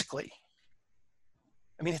magically.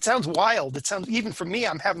 I mean, it sounds wild. It sounds, even for me,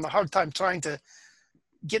 I'm having a hard time trying to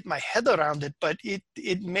get my head around it, but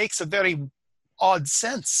it makes a very odd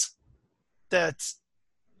sense that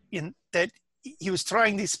he was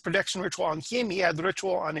trying this protection ritual on him. He had the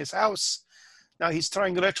ritual on his house. Now he's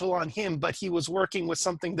trying a ritual on him, but he was working with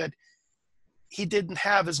something that he didn't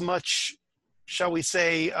have as much, shall we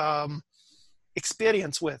say,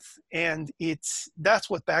 experience with. And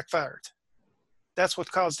that's what backfired. That's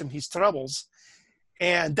what caused him his troubles.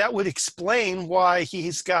 And that would explain why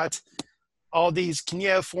he's got all these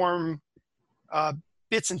cuneiform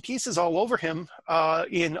bits and pieces all over him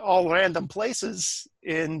in all random places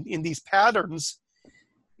in these patterns,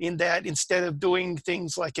 in that instead of doing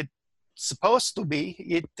things like it's supposed to be,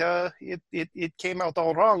 it came out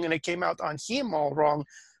all wrong, and it came out on him all wrong,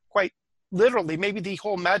 quite literally. Maybe the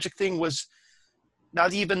whole magic thing was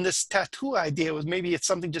not even this tattoo idea. It was maybe it's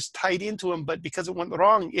something just tied into him, but because it went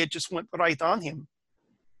wrong, it just went right on him.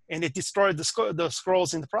 And it destroyed the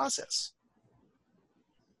scrolls in the process.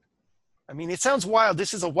 I mean, it sounds wild.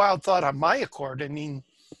 This is a wild thought on my accord. I mean,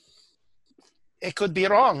 it could be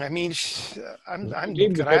wrong. I mean, I'm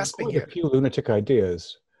grasping here. A few lunatic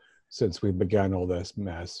ideas since we began all this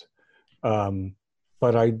mess.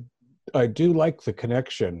 But I do like the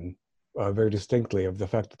connection very distinctly of the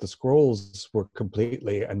fact that the scrolls were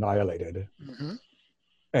completely annihilated. Mm-hmm.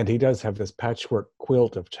 And he does have this patchwork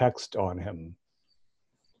quilt of text on him,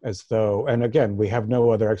 as though, and again, we have no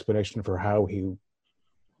other explanation for how he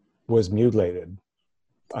was mutilated.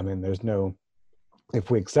 I mean, there's no, if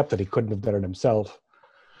we accept that he couldn't have done it himself,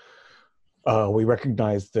 we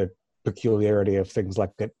recognize the peculiarity of things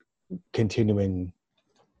like that continuing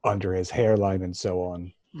under his hairline and so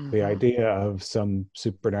on. Mm-hmm. The idea of some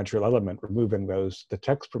supernatural element removing the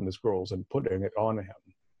text from the scrolls and putting it on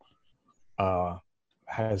him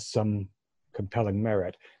has some compelling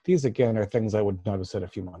merit. These, again, are things I would not have said a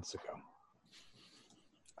few months ago.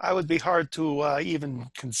 I would be hard to even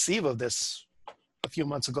conceive of this a few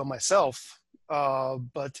months ago myself.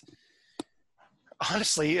 But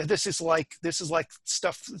honestly, this is like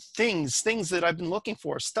things that I've been looking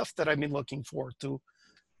for, stuff that I've been looking for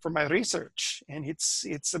my research. And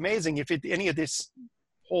it's amazing if any of this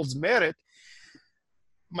holds merit.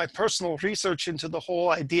 My personal research into the whole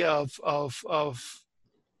idea of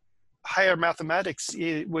higher mathematics,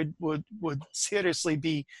 it would seriously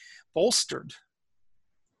be bolstered,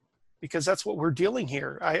 because that's what we're dealing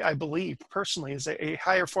here. I believe personally is a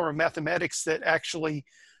higher form of mathematics that actually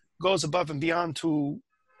goes above and beyond to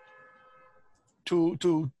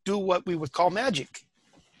do what we would call magic.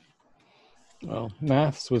 Well,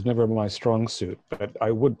 maths was never my strong suit, but I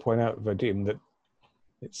would point out, Vadim, that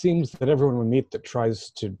it seems that everyone we meet that tries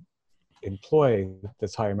to employ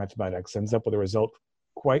this higher mathematics ends up with a result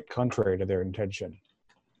quite contrary to their intention.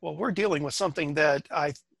 Well, we're dealing with something that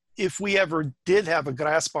if we ever did have a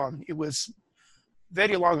grasp on, it was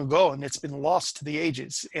very long ago, and it's been lost to the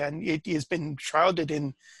ages, and it has been shrouded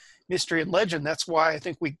in mystery and legend. That's why I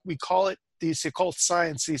think we call it this occult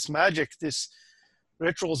science, this magic, this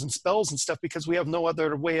rituals and spells and stuff, because we have no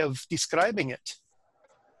other way of describing it.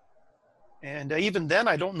 And even then,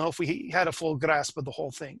 I don't know if we had a full grasp of the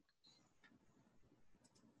whole thing,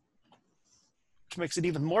 which makes it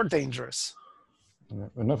even more dangerous.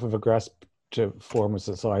 Enough of a grasp to form a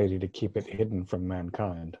society to keep it hidden from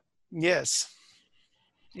mankind. Yes,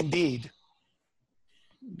 indeed.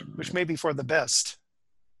 Which may be for the best.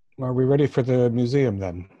 Are we ready for the museum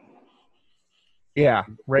then? Yeah,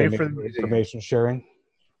 ready for the museum. Information sharing?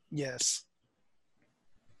 Yes.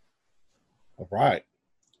 All right.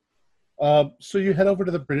 So you head over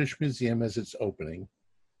to the British Museum as it's opening,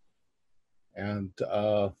 and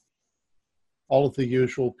all of the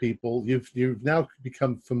usual people. You've now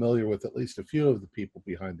become familiar with at least a few of the people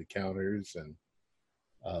behind the counters and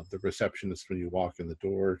the receptionist when you walk in the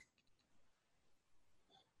door.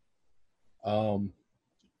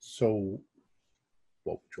 So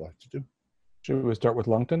what would you like to do? Should we start with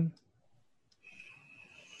Longton?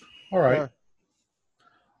 All right.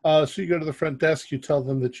 Yeah. So you go to the front desk. You tell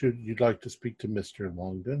them that you'd like to speak to Mr.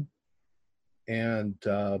 Longdon, and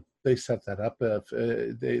they set that up.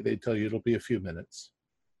 They tell you it'll be a few minutes.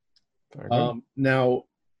 Now,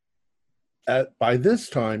 by this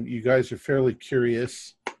time, you guys are fairly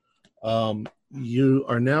curious. You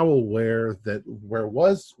are now aware that where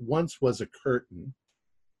once was a curtain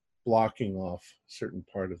blocking off a certain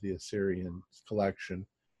part of the Assyrian collection,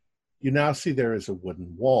 you now see there is a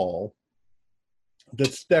wooden wall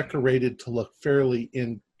that's decorated to look fairly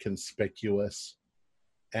inconspicuous,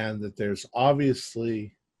 and that there's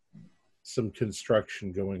obviously some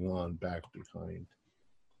construction going on back behind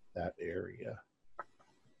that area.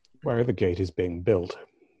 Where the gate is being built.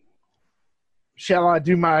 Shall I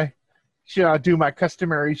do my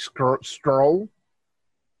customary stroll?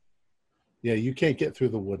 Yeah, you can't get through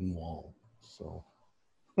the wooden wall, so.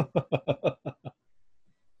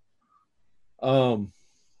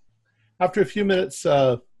 After a few minutes,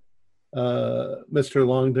 Mr.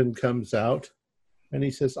 Longdon comes out, and he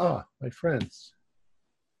says, my friends,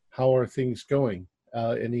 how are things going?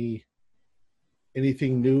 Anything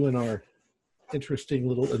new in our interesting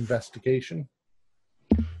little investigation?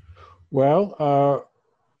 Well,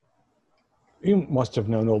 you must have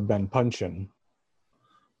known old Ben Punchin.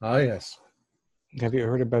 Ah, yes. Have you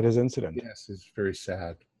heard about his incident? Yes, it's very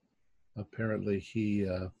sad. Apparently, he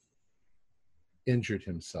injured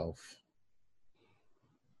himself.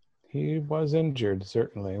 He was injured,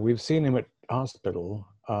 certainly. We've seen him at hospital,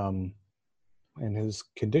 and his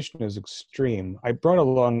condition is extreme. I brought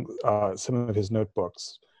along some of his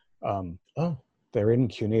notebooks. They're in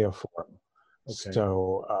cuneiform. Okay.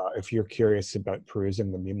 So if you're curious about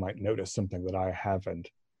perusing them, you might notice something that I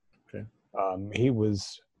haven't. Okay. He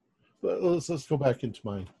was... Let's go back into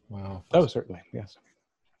my office. Oh, certainly, yes.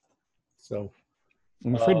 So,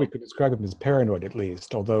 I'm afraid we could describe him as paranoid, at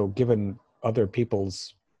least, although given other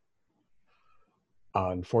people's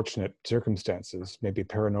unfortunate circumstances, maybe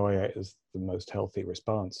paranoia is the most healthy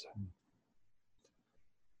response.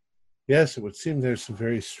 Yes, it would seem there's some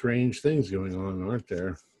very strange things going on, aren't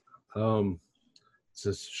there? It's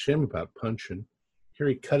a shame about Punchin. Here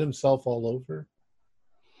he cut himself all over.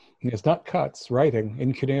 It's not cuts, writing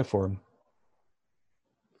in cuneiform.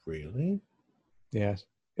 Really? Yes.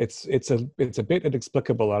 It's a bit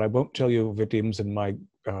inexplicable, and I won't tell you Vadim's and my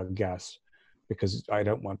guess, because I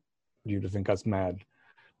don't want you to think us mad.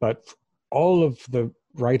 But all of the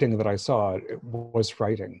writing that I saw, it was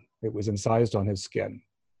writing. It was incised on his skin.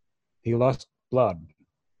 He lost blood.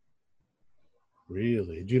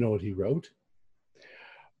 Really? Do you know what he wrote?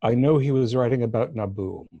 I know he was writing about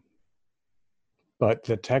Nabu. But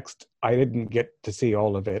the text, I didn't get to see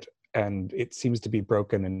all of it, and it seems to be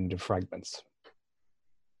broken into fragments.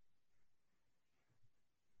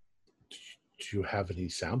 Do you have any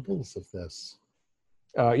samples of this?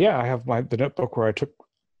 Yeah, I have the notebook where I took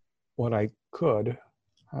what I could.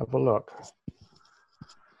 Have a look.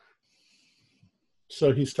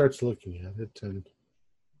 So he starts looking at it, and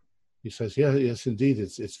he says, yes, indeed,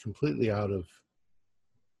 it's completely out of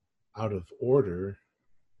order.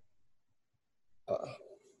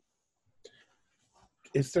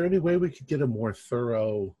 Is there any way we could get a more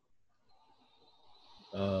thorough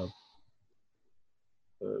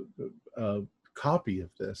copy of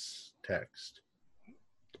this text?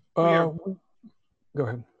 Go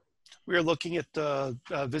ahead. We are looking at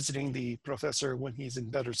visiting the professor when he's in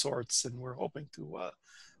better sorts, and we're hoping to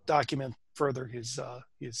document further his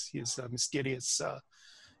mysterious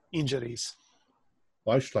injuries.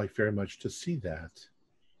 Well, I should like very much to see that.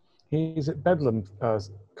 He's at Bedlam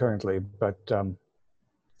currently, but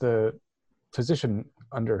the physician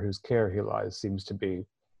under whose care he lies seems to be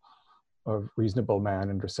a reasonable man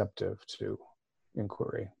and receptive to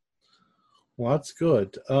inquiry. Well, that's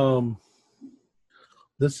good.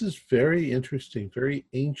 This is very interesting, very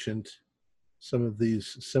ancient. Some of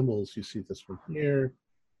these symbols, you see this one here.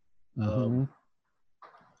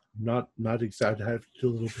 Not exactly. I have to do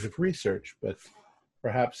a little bit of research, but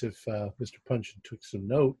perhaps if Mr. Punchin took some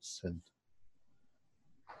notes, and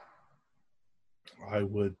I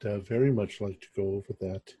would very much like to go over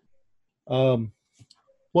that.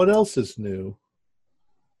 What else is new?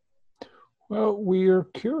 Well, we are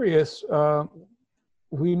curious.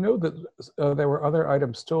 we know that there were other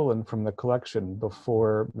items stolen from the collection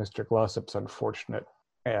before Mr. Glossop's unfortunate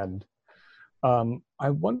end. I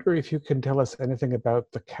wonder if you can tell us anything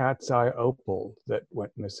about the cat's eye opal that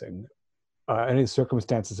went missing, any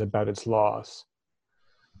circumstances about its loss.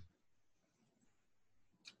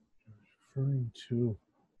 Referring to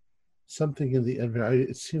something in the inventory.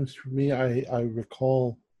 It seems for me, I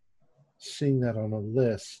recall seeing that on a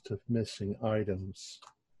list of missing items.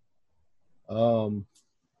 From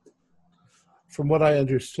what I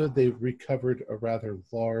understood, they recovered a rather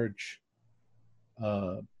large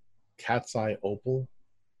cat's eye opal,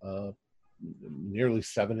 nearly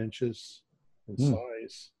 7 inches in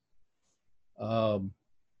size.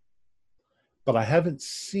 But I haven't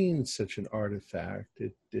seen such an artifact.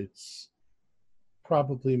 It's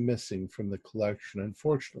probably missing from the collection.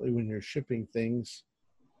 Unfortunately, when you're shipping things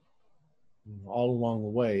all along the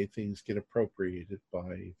way, things get appropriated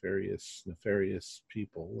by various nefarious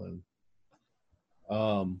people,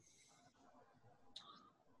 and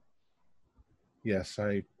yes,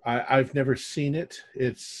 I've never seen it.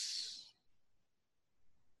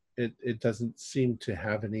 It doesn't seem to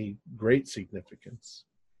have any great significance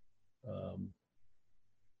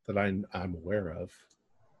that I'm aware of.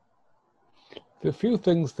 The few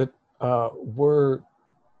things that were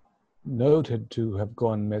noted to have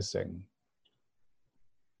gone missing,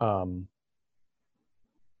 how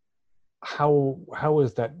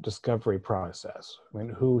is that discovery process? I mean,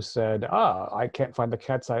 who said, I can't find the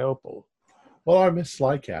cat's eye opal? Well, our Miss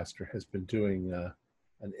Leicester has been doing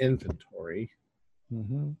an inventory.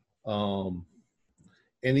 Mm-hmm.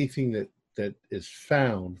 Anything that is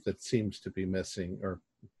found that seems to be missing, or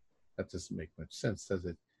that doesn't make much sense, does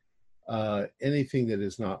it? Anything that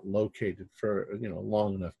is not located for a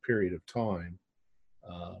long enough period of time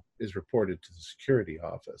is reported to the security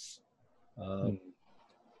office.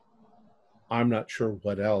 I'm not sure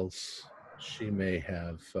what else she may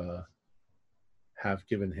have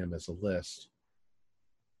given him as a list.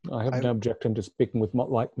 I have no objection to speaking with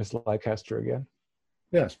Miss Leicester again.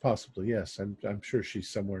 Yes, possibly. Yes, I'm sure she's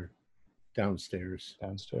somewhere downstairs.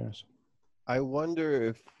 I wonder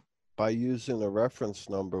if by using a reference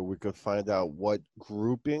number we could find out what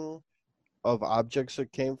grouping of objects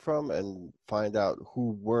it came from and find out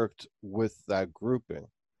who worked with that grouping,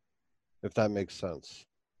 if that makes sense.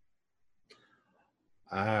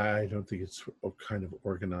 I don't think it's kind of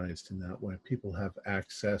organized in that way. People have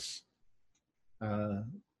access.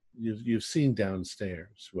 You've seen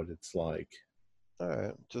downstairs what it's like. All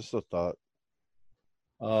right, just a thought.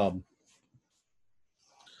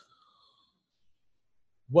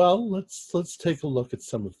 Well, let's take a look at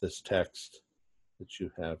some of this text that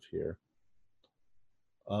you have here.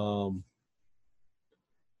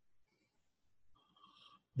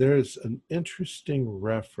 There's an interesting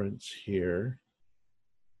reference here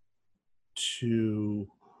to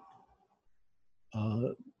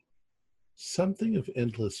something of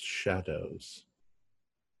endless shadows.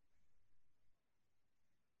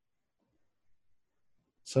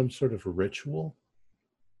 Some sort of ritual.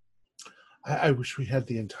 I wish we had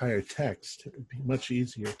the entire text. It would be much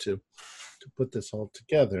easier to put this all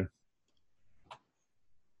together.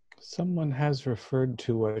 Someone has referred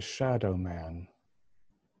to a shadow man.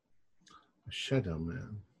 A shadow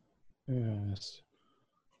man? Yes.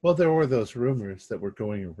 Well, there were those rumors that were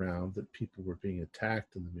going around that people were being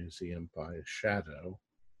attacked in the museum by a shadow.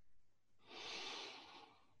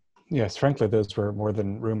 Yes, frankly, those were more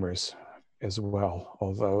than rumors as well,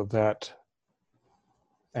 although that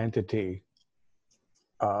entity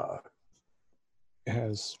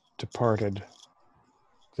has departed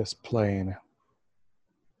this plane.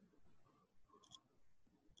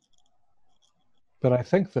 But I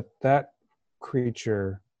think that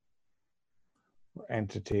creature,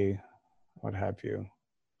 entity, what have you,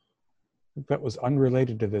 that was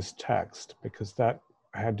unrelated to this text, because that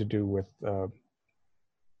had to do with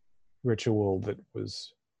ritual that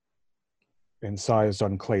was incised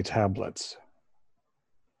on clay tablets.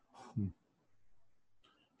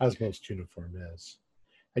 As most uniform is.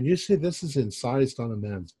 And you say this is incised on a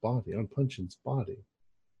man's body, on Punchin's body.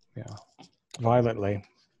 Yeah, violently.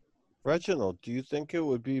 Reginald, do you think it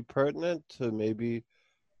would be pertinent to maybe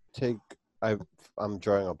take, I'm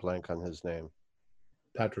drawing a blank on his name.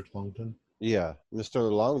 Patrick Longdon? Yeah,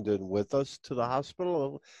 Mr. Longdon with us to the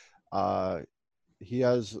hospital. He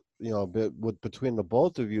has, a bit between the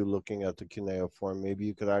both of you looking at the cuneiform, maybe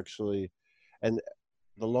you could actually, and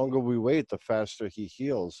the longer we wait, the faster he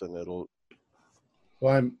heals, and it'll.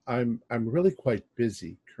 Well, I'm really quite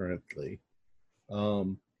busy currently.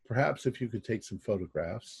 Perhaps if you could take some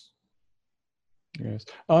photographs. Yes,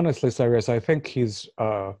 honestly, Cyrus, I think he's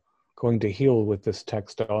going to heal with this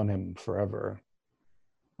text on him forever.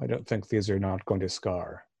 I don't think these are not going to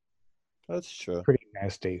scar. That's true. Pretty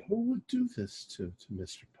nasty. Who would do this to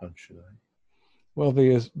Mr. Punch and I? Well,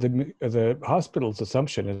 the hospital's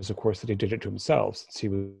assumption is, of course, that he did it to himself, since he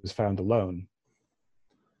was found alone.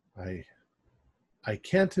 I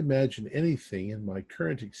can't imagine anything in my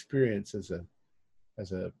current experience as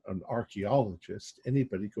an archaeologist,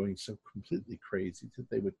 anybody going so completely crazy that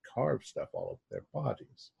they would carve stuff all over their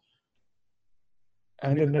bodies.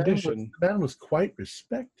 And in addition, the man was quite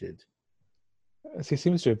respected. he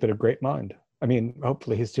seems to have been a great mind. I mean,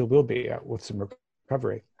 hopefully he still will be with some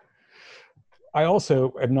recovery. I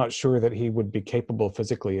also am not sure that he would be capable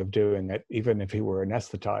physically of doing it, even if he were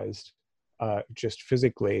anesthetized. Just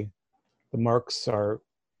physically, the marks are,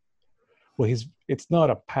 well, it's not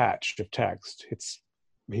a patch of text.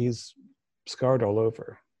 He's scarred all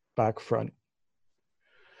over, back, front.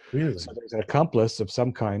 Really? So there's an accomplice of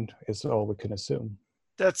some kind, is all we can assume.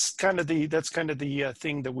 That's kind of the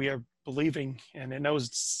thing that we are believing, and I know it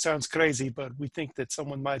sounds crazy, but we think that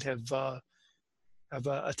someone might have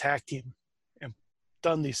attacked him and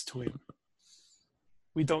done this to him.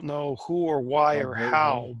 We don't know who or why or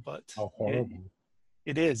how, but how horrible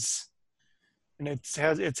it is, and it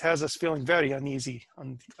has us feeling very uneasy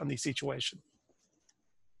on the situation.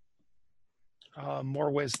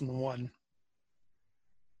 More ways than one.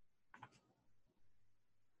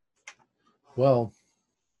 Well,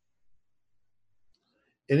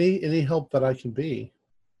 any help that I can be.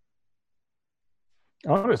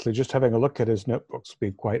 Honestly, just having a look at his notebooks would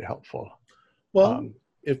be quite helpful. Well,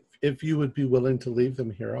 if you would be willing to leave them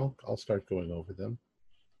here, I'll start going over them.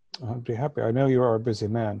 I'd be happy. I know you are a busy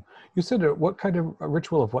man. You said what kind of a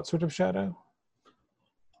ritual of what sort of shadow?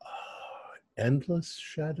 Endless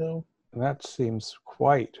shadow? That seems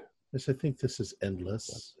quite. Yes, I think this is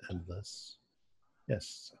endless. Endless.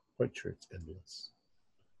 Yes, I'm quite sure it's endless.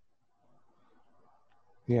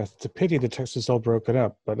 Yes, it's a pity the text is all broken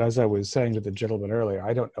up, but as I was saying to the gentleman earlier,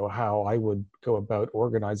 I don't know how I would go about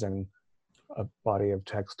organizing a body of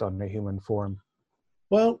text on a human form.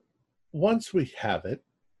 Well, once we have it,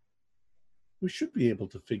 we should be able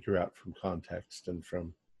to figure out from context and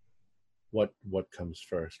from what comes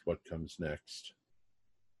first, what comes next.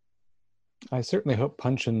 I certainly hope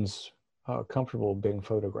Punchin's comfortable being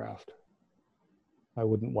photographed. I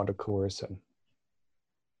wouldn't want to coerce him.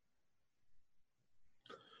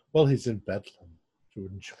 Well, he's in Bedlam.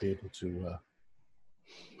 Wouldn't you be able to...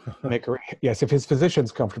 Yes, if his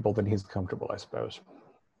physician's comfortable, then he's comfortable, I suppose.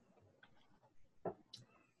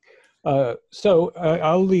 So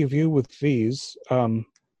I'll leave you with these.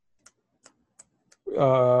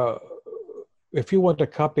 If you want a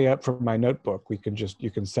copy up from my notebook, you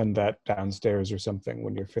can send that downstairs or something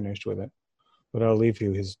when you're finished with it. But I'll leave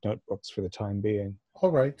you his notebooks for the time being.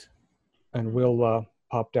 All right. And we'll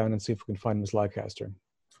pop down and see if we can find Miss Leicester.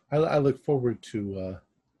 I look forward to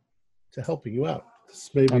helping you out.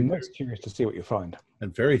 I'm most curious to see what you find.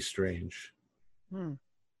 And very strange. Hmm.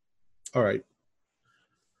 All right.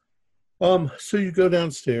 So you go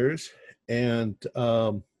downstairs and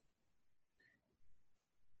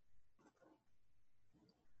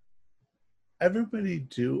everybody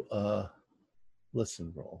do a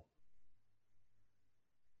listen roll.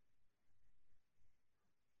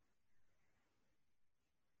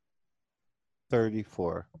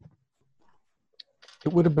 $34.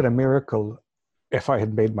 It would have been a miracle if I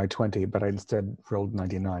had made my 20, but I instead rolled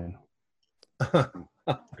 99.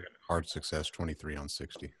 Hard success, 23 on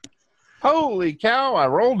 60. Holy cow, I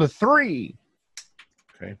rolled a 3.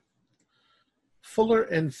 Okay. Fuller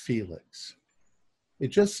and Felix. It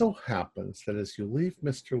just so happens that as you leave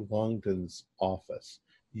Mr. Longdon's office,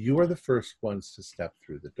 you are the first ones to step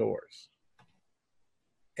through the doors.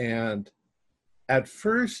 And at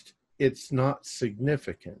first, it's not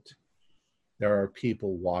significant. There are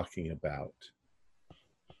people walking about.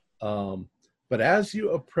 But as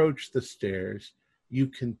you approach the stairs, you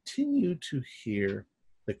continue to hear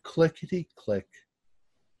the clickety-click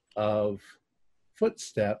of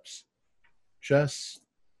footsteps just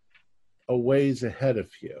a ways ahead of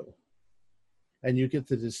you. And you get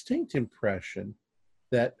the distinct impression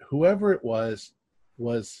that whoever it was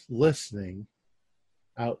listening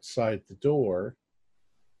outside the door.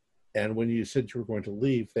 And when you said you were going to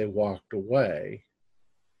leave, they walked away.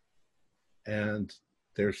 And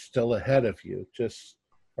they're still ahead of you, just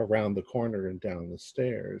around the corner and down the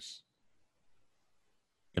stairs.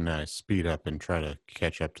 Can I speed up and try to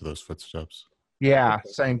catch up to those footsteps? Yeah,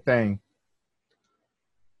 same thing.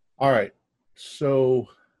 All right. So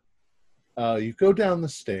you go down the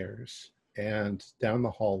stairs and down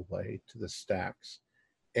the hallway to the stacks.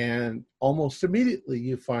 And almost immediately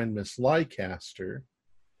you find Miss Leicester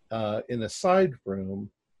in a side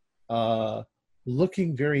room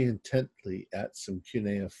looking very intently at some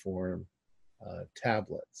cuneiform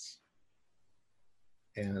tablets.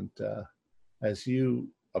 And as you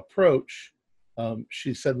approach,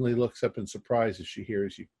 she suddenly looks up in surprise as she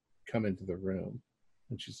hears you come into the room.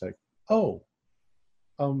 And she's like, "Oh,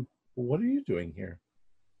 what are you doing here?"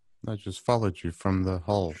 I just followed you from the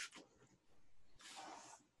hall.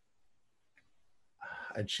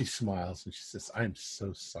 And she smiles and she says, "I'm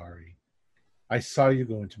so sorry. I saw you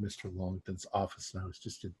go into Mr. Longton's office and I was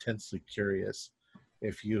just intensely curious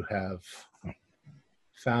if you have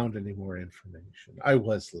found any more information. I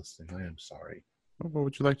was listening. I am sorry." What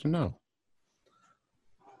would you like to know?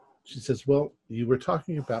 She says, "Well, you were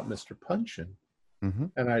talking about Mr. Punchin, Mm-hmm.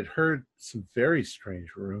 and I'd heard some very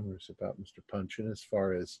strange rumors about Mr. Punchin as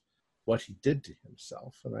far as what he did to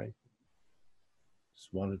himself, and I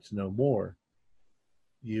just wanted to know more.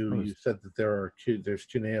 You said that there's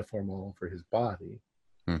cuneiform all over his body."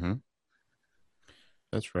 Mm-hmm.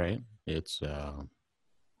 That's right. It's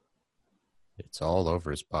all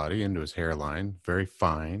over his body, into his hairline. Very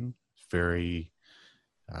fine. Very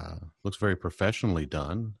looks very professionally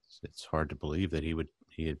done. It's hard to believe that he would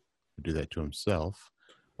do that to himself,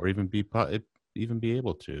 or even be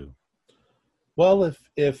able to. Well, if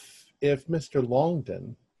Mr.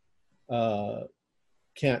 Longdon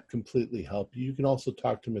can't completely help you, you can also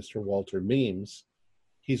talk to Mr. Walter Meems.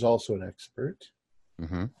 He's also an expert.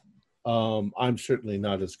 Mm-hmm. I'm certainly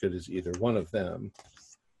not as good as either one of them,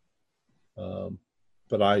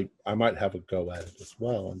 but I might have a go at it as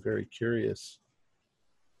well. I'm very curious.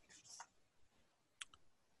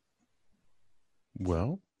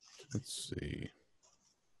 Well, let's see.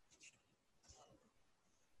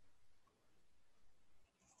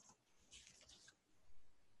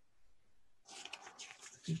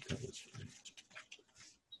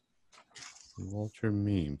 Walter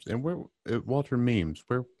Meems. And where Walter Meems?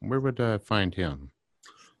 Where would I find him?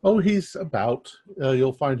 Oh, he's about.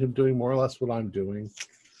 You'll find him doing more or less what I'm doing.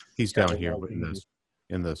 He's down here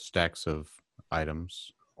in the stacks of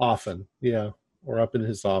items. Often, yeah, or up in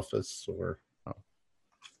his office, or. Oh.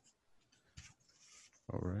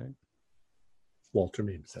 All right. Walter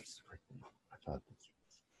Meems. That's the correct name. I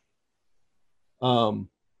thought.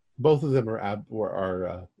 Both of them are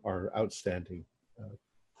outstanding. Of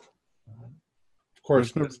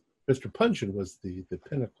course, Mr. Punchin was the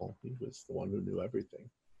pinnacle. He was the one who knew everything.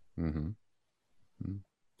 Mm-hmm. Mm-hmm.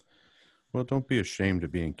 Well, don't be ashamed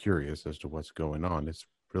of being curious as to what's going on. It's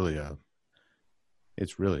really a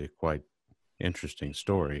quite interesting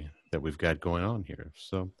story that we've got going on here.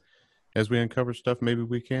 So, as we uncover stuff, maybe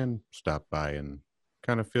we can stop by and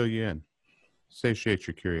kind of fill you in, satiate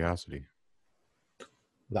your curiosity.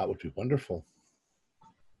 That would be wonderful.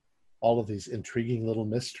 All of these intriguing little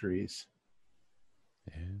mysteries.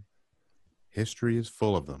 Yeah. History is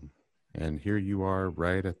full of them. And here you are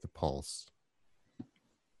right at the pulse.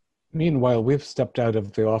 Meanwhile, we've stepped out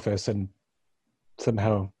of the office and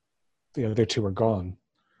somehow the other two are gone.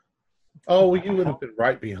 Oh, well, you would have been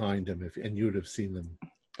right behind him and you would have seen them.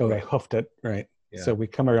 Oh, they hoofed it, right. Yeah. So we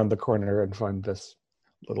come around the corner and find this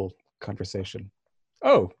little conversation.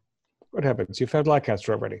 Oh, what happens? You found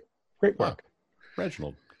Leicester already. Great work.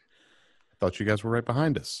 Reginald, I thought you guys were right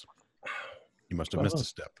behind us. You must have missed a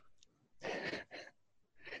step.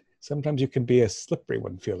 Sometimes you can be a slippery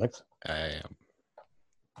one, Felix. I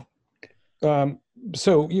am.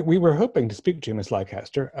 So we were hoping to speak to you, Miss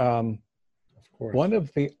Leicester. Of course. One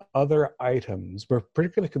of the other items, we're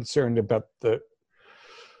particularly concerned about the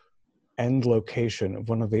end location of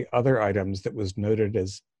one of the other items that was noted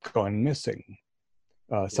as gone missing.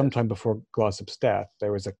 Sometime before Glossop's death,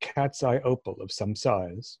 there was a cat's eye opal of some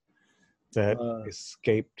size that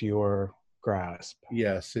escaped your grasp.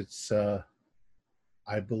 Yes, it's,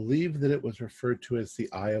 I believe that it was referred to as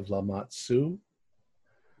the Eye of Lamatsu,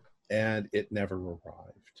 and it never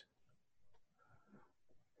arrived.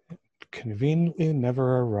 Conveniently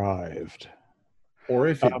never arrived. Or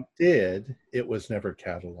if it did, it was never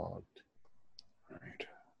cataloged. Right.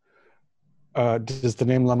 Does the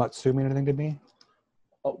name Lamatsu mean anything to me?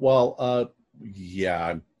 Yeah,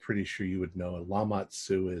 I'm pretty sure you would know.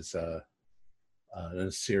 Lamatsu is an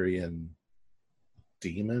Assyrian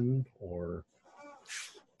demon or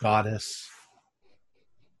goddess.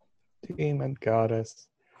 Demon goddess.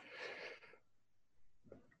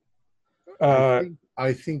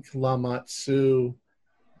 I think Lamatsu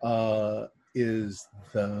is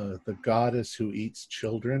the goddess who eats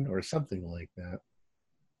children or something like that.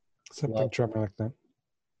 Something charming like that.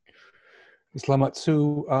 Is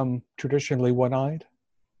Lamatsu traditionally one-eyed?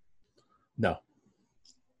 No.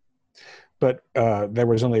 But there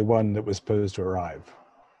was only one that was supposed to arrive.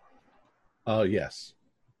 Oh, yes.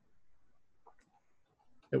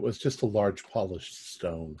 It was just a large polished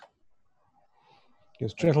stone.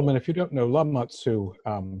 Yes, gentlemen, if you don't know, Lamatsu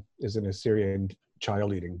is an Assyrian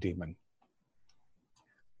child-eating demon.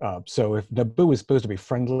 So if Nabu is supposed to be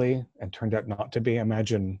friendly and turned out not to be,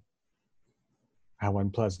 imagine how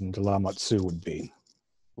unpleasant Lamatsu would be.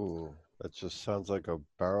 Ooh, that just sounds like a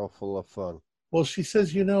barrel full of fun. Well, she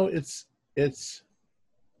says,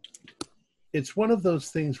 it's one of those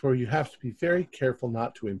things where you have to be very careful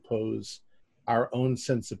not to impose our own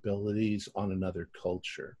sensibilities on another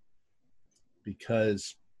culture,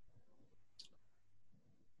 because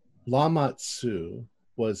Lamatsu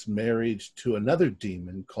was married to another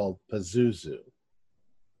demon called Pazuzu.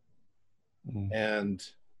 And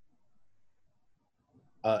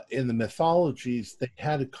in the mythologies, they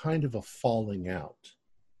had a kind of a falling out.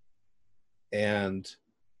 And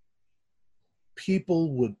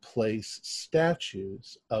people would place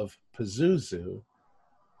statues of Pazuzu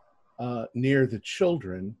near the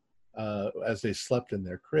children as they slept in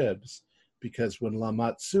their cribs, because when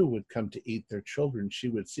Lamatsu would come to eat their children, she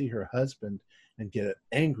would see her husband and get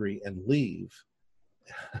angry and leave.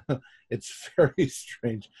 It's very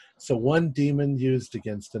strange. So one demon used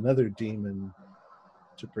against another demon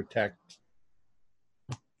to protect,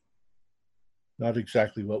 not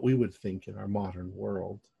exactly what we would think in our modern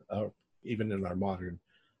world, even in our modern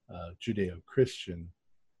Judeo-Christian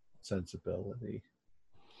sensibility.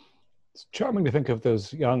 It's charming to think of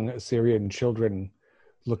those young Assyrian children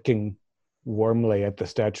looking warmly at the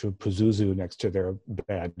statue of Pazuzu next to their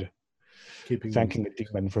bed, thanking the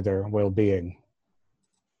demon for their well-being.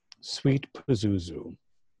 Sweet Pazuzu.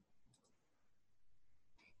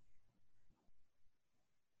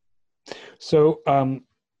 So,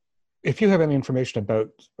 if you have any information about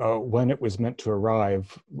when it was meant to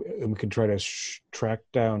arrive, and we could try to track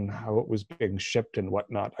down how it was being shipped and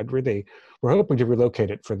whatnot, we're hoping to relocate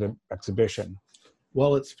it for the exhibition.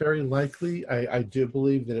 Well, it's very likely. I do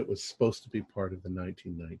believe that it was supposed to be part of the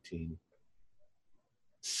 1919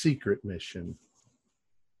 secret mission.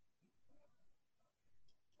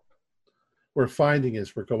 We're finding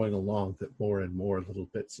as we're going along that more and more little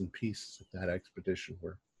bits and pieces of that expedition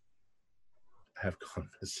have gone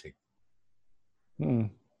missing.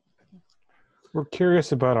 We're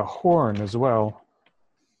curious about a horn as well.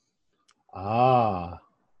 Ah,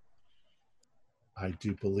 I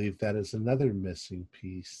do believe that is another missing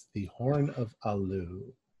piece, the Horn of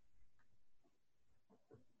Alu.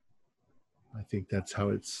 I think that's how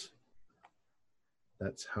it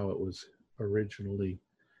was originally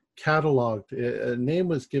cataloged. A name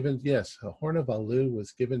was given, yes, a Horn of Alu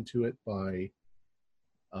was given to it by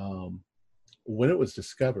when it was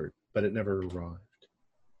discovered, but it never arrived.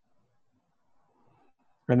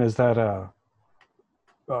 And is that a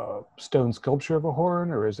stone sculpture of a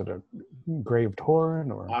horn, or is it a engraved horn?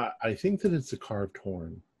 Or I think that it's a carved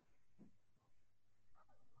horn.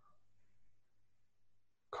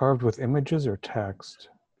 Carved with images or text?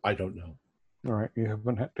 I don't know. All right, you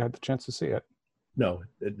haven't had the chance to see it. No,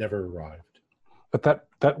 it never arrived. But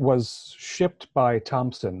that was shipped by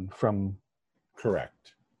Thompson from...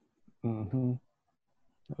 Correct. Mm-hmm.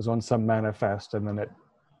 It was on some manifest, and then it...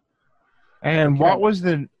 And what was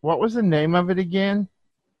the name of it again?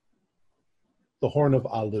 The Horn of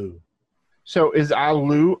Alu. So is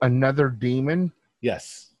Alu another demon?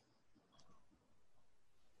 Yes.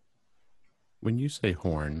 When you say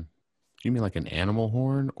horn, do you mean like an animal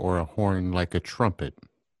horn or a horn like a trumpet?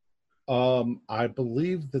 I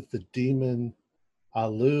believe that the demon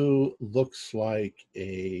Alu looks like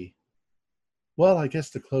well, I guess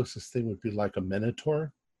the closest thing would be like a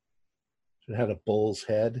minotaur. It had a bull's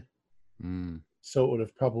head. So it would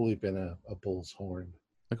have probably been a bull's horn.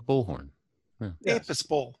 Like a bullhorn. Yeah. Yes. Apis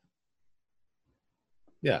bull.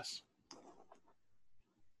 Yes.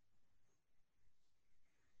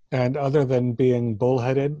 And other than being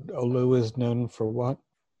bullheaded, Alu is known for what?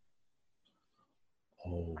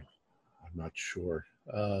 Oh, I'm not sure.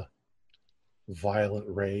 Violent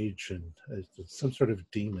rage and some sort of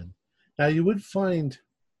demon. Now you would find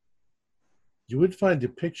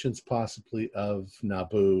depictions possibly of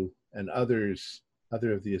Nabu and other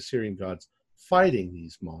of the Assyrian gods fighting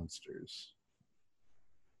these monsters.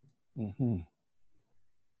 Mm-hmm.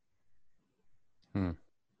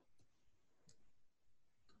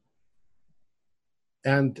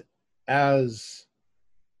 And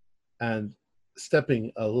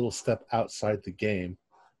stepping a little step outside the game,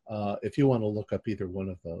 if you want to look up either one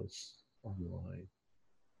of those online,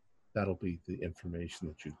 that'll be the information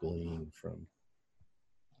that you glean from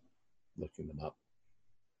looking them up.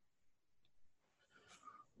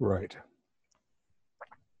 Right.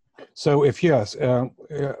 So if yes,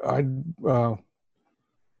 I'd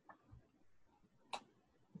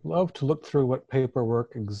love to look through what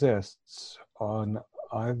paperwork exists on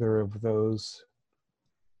either of those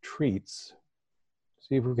treats.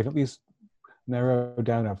 See if we can at least narrow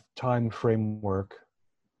down a time framework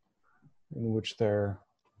in which their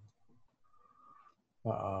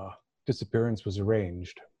disappearance was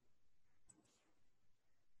arranged.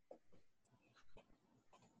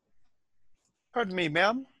 Pardon me,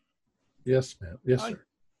 ma'am. Yes, ma'am. Yes, sir.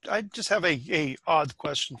 I just have a odd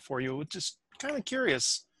question for you. Just kind of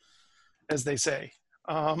curious, as they say.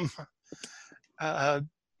 Um,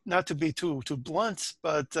 not to be too blunt,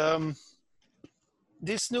 but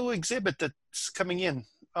this new exhibit that's coming in,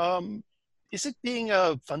 is it being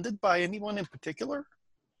funded by anyone in particular?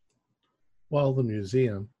 Well, the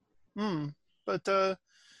museum. But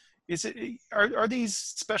is it are these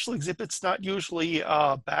special exhibits not usually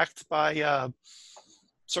backed by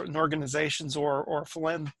certain organizations or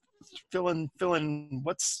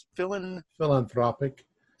Philanthropic.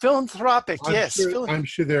 philanthropic? Yes, I'm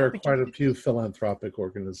sure there are quite a few philanthropic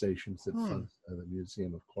organizations that fund the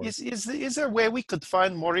museum, of course. Is there a way we could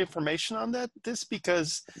find more information on this?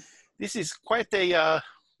 Because this is quite a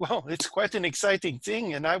well, it's quite an exciting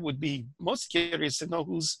thing, and I would be most curious to know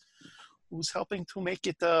who's helping to make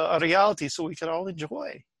it a reality so we can all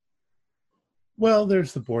enjoy. Well,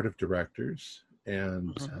 there's the board of directors,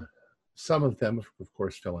 and some of them, of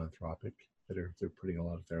course, philanthropic. They're putting a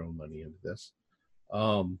lot of their own money into this.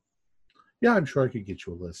 Yeah, I'm sure I could get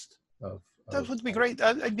you a list of. That would be great.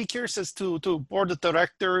 I'd be curious as to board of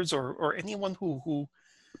directors or anyone who.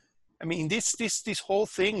 I mean, this whole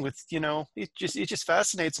thing with, you know, it just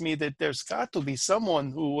fascinates me that there's got to be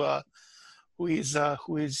someone who is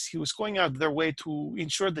going out of their way to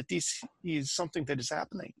ensure that this is something that is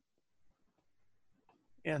happening.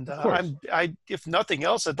 And if nothing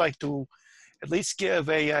else, I'd like to at least give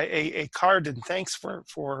a card and thanks for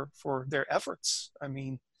their efforts. I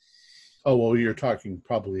mean. Oh, well, you're talking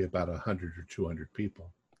probably about 100 or 200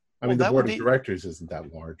 people. I mean, the board of directors isn't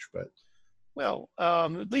that large, but. Well,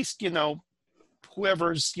 at least, you know,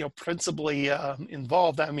 whoever's, you know, principally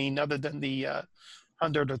involved. I mean, other than the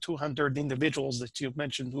 100 or 200 individuals that you've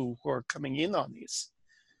mentioned who are coming in on these.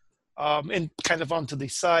 And kind of onto the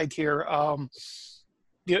side here,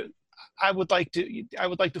 you know, I would like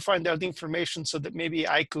to find out the information so that maybe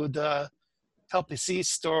I could help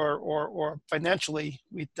assist or financially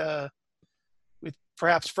with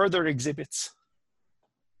perhaps further exhibits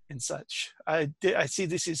and such. I see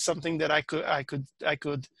this is something that I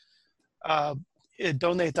could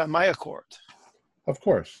donate on my accord. Of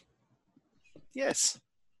course. Yes.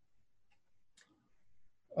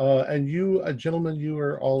 And you, gentlemen, you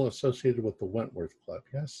are all associated with the Wentworth Club,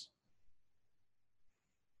 yes?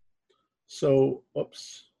 So,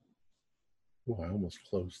 oops. Oh, I almost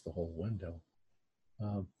closed the whole window.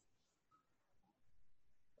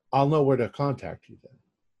 I'll know where to contact you then.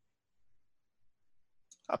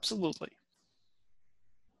 Absolutely.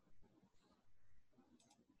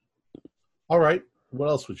 All right. What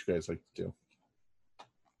else would you guys like to do?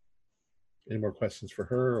 Any more questions for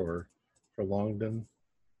her or for Longdon?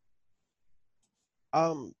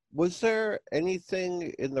 Was there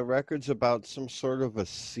anything in the records about some sort of a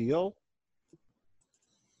seal?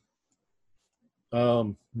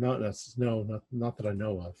 Not that I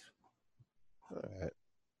know of. All right.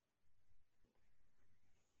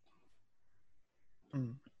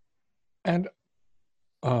 And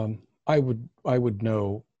I would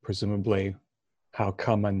know presumably how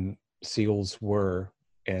common seals were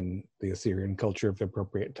in the Assyrian culture of the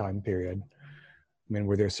appropriate time period. I mean,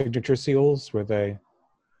 were there signature seals? Were they?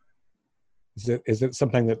 Is it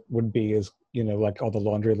something that would be as, you know, like all the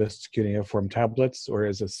laundry lists cuneiform tablets, or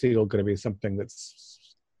is a seal going to be something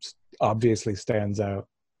that's obviously stands out?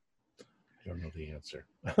 I don't know the answer,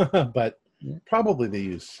 but probably they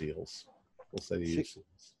use seals. We'll say they use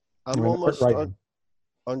seals. I'm almost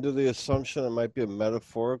under the assumption it might be a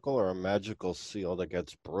metaphorical or a magical seal that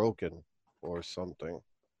gets broken or something.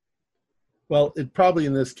 Well, it probably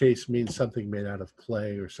in this case means something made out of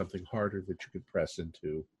clay or something harder that you could press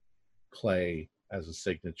into clay as a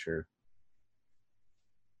signature.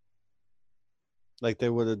 Like they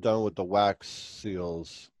would have done with the wax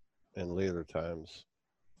seals in later times.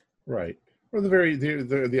 Right. Or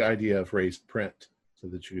the idea of raised print so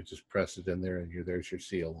that you could just press it in there and there's your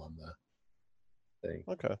seal on the thing.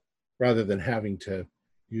 Okay. Rather than having to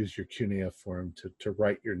use your cuneiform to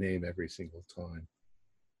write your name every single time.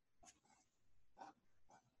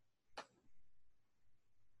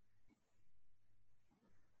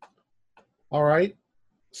 All right.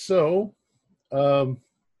 So,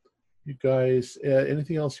 You guys,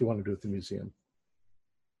 anything else you want to do at the museum?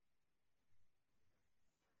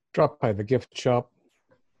 Drop by the gift shop.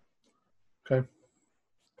 Okay.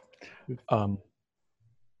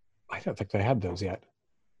 I don't think they had those yet.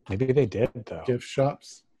 Maybe they did, though. Gift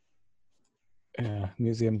shops?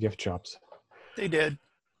 Museum gift shops. They did.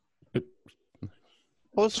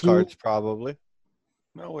 Postcards, probably.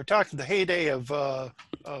 No, we're talking the heyday of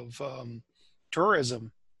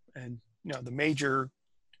tourism, and a major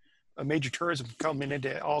tourism coming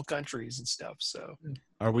into all countries and stuff. So,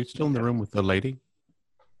 Are we still in the room with the lady?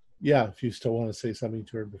 Yeah, if you still want to say something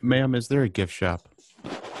to her before. Ma'am, is there a gift shop?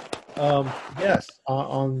 Yes,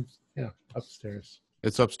 upstairs.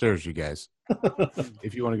 It's upstairs, you guys.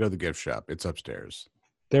 If you want to go to the gift shop, it's upstairs.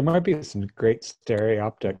 There might be some great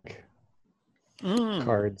stereoptic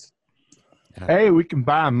cards. Yeah. Hey, we can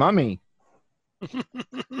buy a mummy.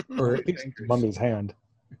 Or at least mummy's hand.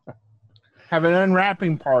 Have an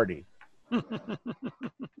unwrapping party.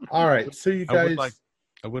 All right, so you guys.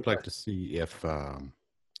 I would like to see if our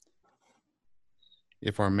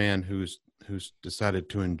man who's decided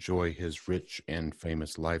to enjoy his rich and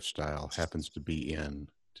famous lifestyle happens to be in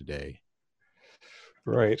today.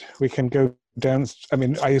 Right. We can go down. I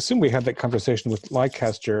mean, I assume we had that conversation with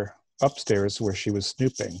Leicester upstairs where she was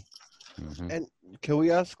snooping. Mm-hmm. And can we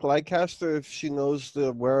ask Leicester if she knows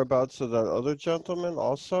the whereabouts of that other gentleman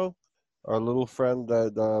also? Our little friend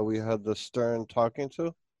that we had the Stern talking to?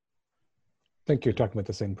 I think you're talking about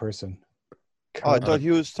the same person. Oh, I thought he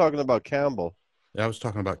was talking about Campbell. I was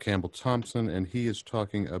talking about Campbell Thompson, and he is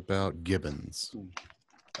talking about Gibbons.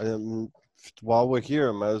 And while we're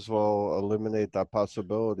here, might as well eliminate that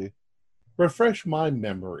possibility. Refresh my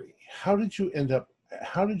memory. How did you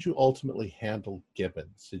ultimately handle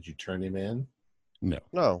Gibbons? Did you turn him in? No.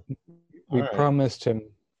 We All right. promised him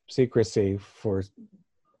secrecy for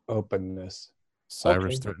openness.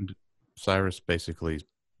 Cyrus Okay. threatened. Cyrus basically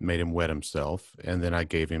made him wet himself, and then I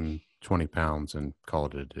gave him 20 pounds and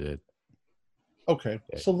called it a day. Okay,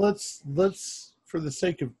 so let's for the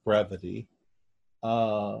sake of brevity,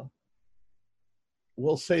 we'll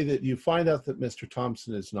say that you find out that Mr.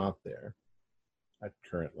 Thompson is not there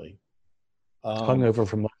currently. Hungover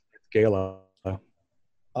from last night's gala.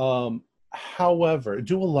 However,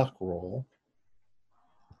 do a luck roll.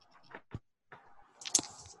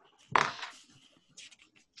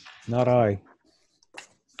 Not I.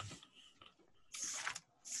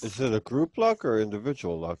 Is it a group luck or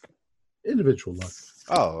individual luck? Individual luck.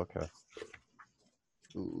 Oh, okay.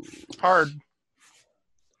 Ooh. hard.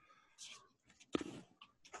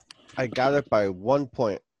 I got it by 1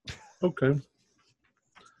 point. Okay.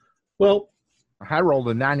 Well, I rolled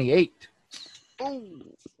a 98.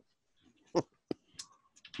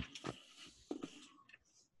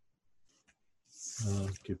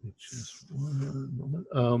 give me just one moment.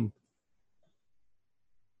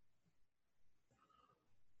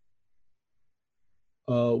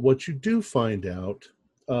 What you do find out,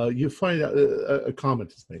 a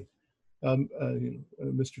comment is made.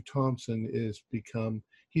 Mr. Thompson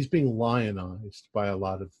he's being lionized by a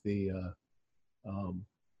lot of the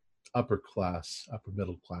upper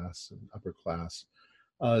middle class, and upper class.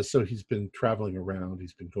 So he's been traveling around.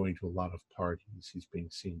 He's been going to a lot of parties. He's being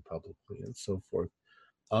seen publicly and so forth.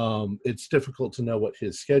 It's difficult to know what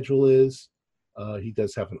his schedule is. He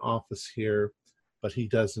does have an office here, but he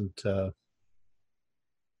doesn't.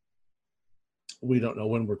 We don't know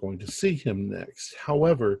when we're going to see him next.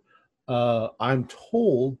 However, I'm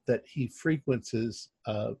told that he frequents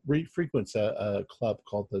a club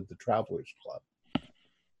called the Travelers Club,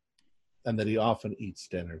 and that he often eats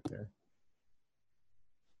dinner there.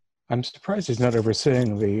 I'm surprised he's not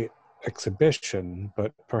overseeing the exhibition,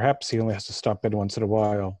 but perhaps he only has to stop in once in a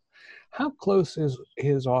while. How close is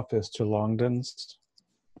his office to Longdon's?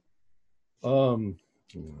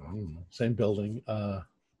 Same building.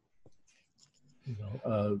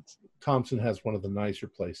 Thompson has one of the nicer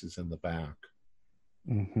places in the back.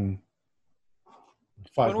 Mm-hmm.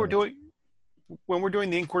 When we're doing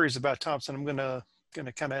the inquiries about Thompson, I'm gonna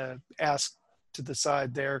kind of ask to the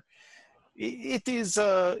side there. It is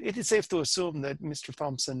safe to assume that Mr.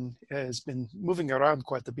 Thompson has been moving around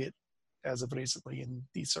quite a bit as of recently in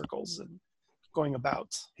these circles and going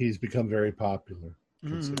about. He's become very popular,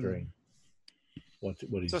 considering what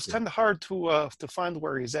he's So it's doing. kind of hard to find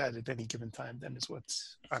where he's at any given time. Then is what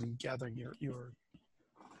I'm gathering. Your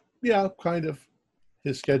Yeah, kind of.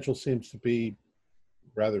 His schedule seems to be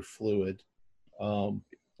rather fluid.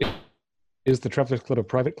 Is the Travelers Club a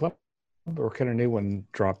private club, or can a new one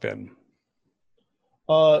drop in?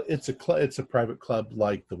 It's a private club,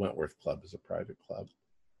 like the Wentworth Club is a private club.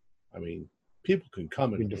 I mean, people can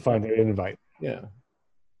come You and define an invite. yeah,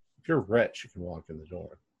 If you're rich, you can walk in the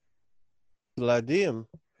door. Vladim,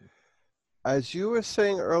 as you were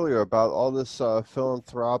saying earlier about all this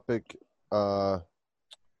philanthropic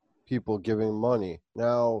people giving money,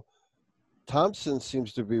 now Thompson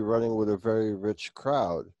seems to be running with a very rich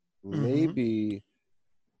crowd. Maybe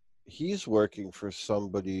he's working for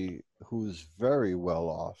somebody who's very well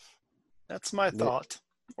off. That's my thought.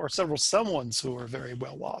 Or several someones who are very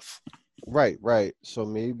well off. Right. So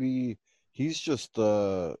maybe he's just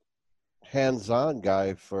the hands-on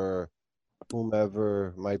guy for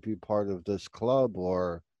whomever might be part of this club,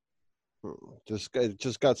 or just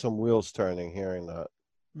got some wheels turning hearing that.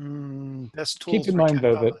 Best Keep tools in were mind, kept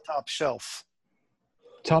though, on that the top shelf.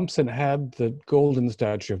 Thompson had the golden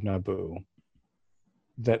statue of Nabu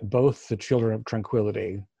that both the Children of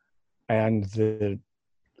Tranquility and the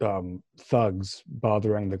thugs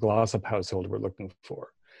bothering the Glossop household were looking for.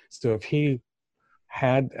 So if he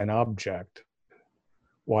had an object,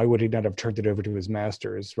 why would he not have turned it over to his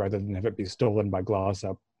masters rather than have it be stolen by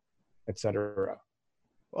Glossop, etc.?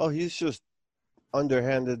 Well, he's just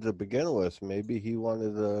underhanded to begin with. Maybe he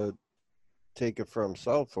wanted to take it for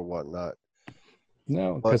himself or whatnot.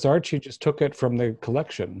 No, because Archie just took it from the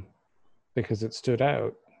collection because it stood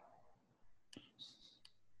out.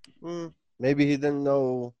 Maybe he didn't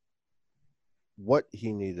know what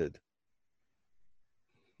he needed.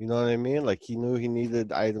 You know what I mean? Like he knew he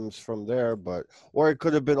needed items from there, or it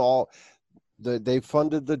could have been all. They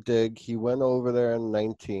funded the dig. He went over there in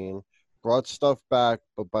 19, brought stuff back,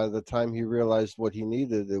 but by the time he realized what he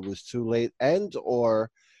needed, it was too late. Or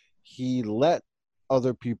he let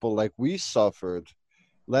other people, like we suffered,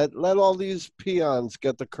 let all these peons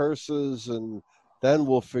get the curses, and then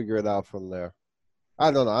we'll figure it out from there. I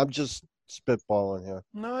don't know. I'm just spitballing here.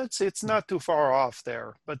 No, it's not too far off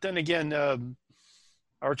there. But then again,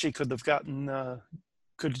 Archie could have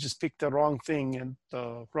just picked the wrong thing at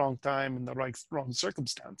the wrong time in the wrong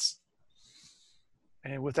circumstance,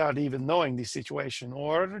 and without even knowing the situation.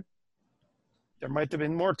 Or there might have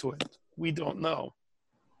been more to it. We don't know.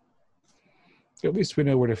 At least we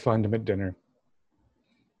know where to find him at dinner.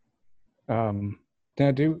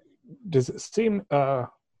 Now, does it seem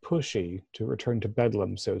pushy to return to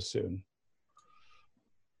Bedlam so soon?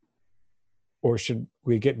 Or should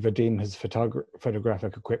we get Vadim his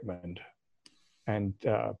photographic equipment and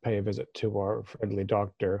pay a visit to our friendly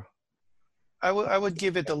doctor? I would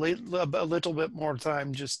give it a little bit more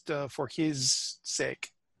time just for his sake.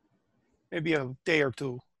 Maybe a day or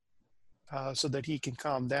two so that he can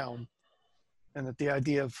calm down. And that the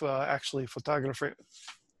idea of actually photographing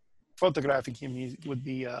him would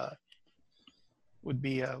be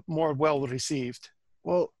more well received.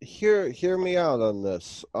 Well, hear me out on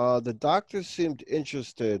this. The doctor seemed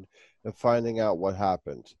interested in finding out what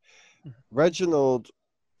happened. Reginald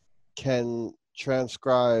can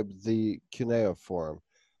transcribe the cuneiform.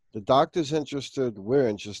 The doctor's interested, we're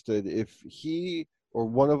interested. If he or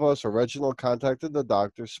one of us or Reginald contacted the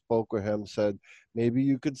doctor, spoke with him, said, maybe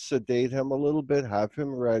you could sedate him a little bit, have him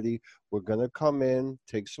ready. We're going to come in,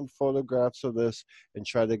 take some photographs of this, and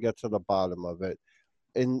try to get to the bottom of it.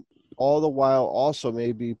 And all the while also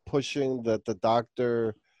maybe pushing that the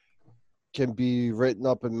doctor can be written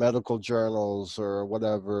up in medical journals or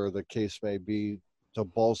whatever the case may be to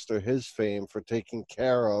bolster his fame for taking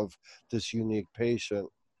care of this unique patient.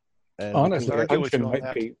 And honestly,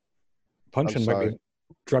 Punchin might be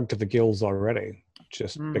drugged to the gills already,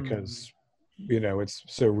 just because, it's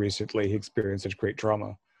so recently he experienced such great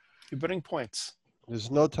trauma. You bring points. There's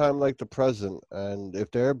no time like the present, and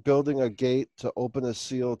if they're building a gate to open a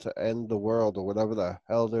seal to end the world or whatever the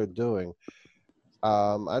hell they're doing,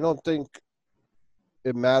 I don't think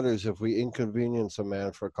it matters if we inconvenience a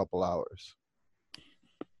man for a couple hours.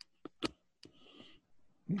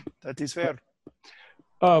 That is fair.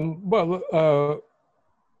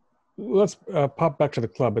 Let's pop back to the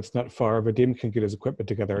club. It's not far. Vadim can get his equipment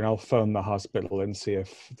together, and I'll phone the hospital and see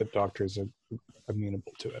if the doctors are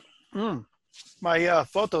amenable to it. My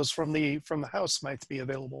photos from the house might be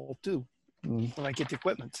available too when I get the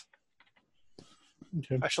equipment.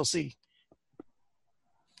 Okay. I shall see.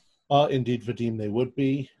 Indeed, Vadim, they would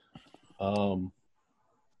be. I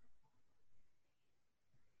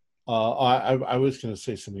was going to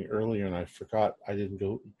say something earlier, and I forgot. I didn't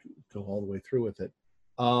go all the way through with it.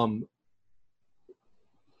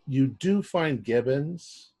 You do find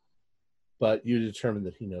Gibbons, but you determine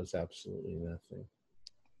that he knows absolutely nothing.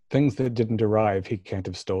 Things that didn't arrive, he can't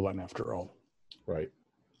have stolen after all. Right.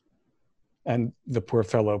 And the poor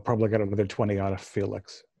fellow probably got another 20 out of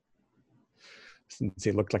Felix, since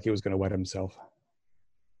he looked like he was going to wet himself.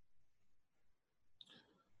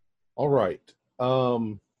 All right.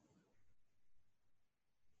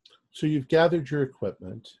 So you've gathered your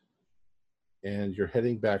equipment and you're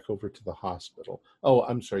heading back over to the hospital. Oh,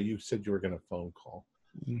 I'm sorry. You said you were going to phone call.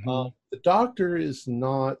 The doctor is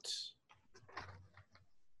not,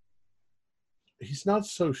 he's not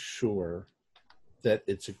so sure that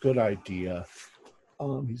it's a good idea.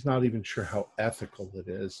 He's not even sure how ethical it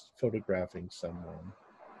is photographing someone.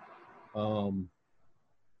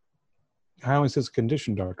 How is his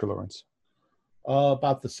condition, Dr. Lawrence?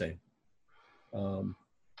 About the same.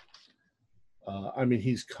 I mean,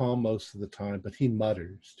 he's calm most of the time, but he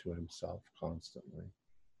mutters to himself constantly.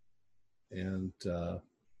 And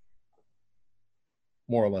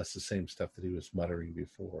more or less the same stuff that he was muttering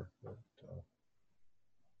before. But,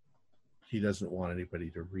 he doesn't want anybody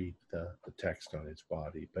to read the text on his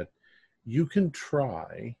body. But you can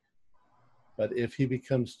try, but if he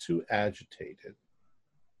becomes too agitated,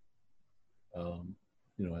 you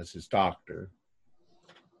know, as his doctor,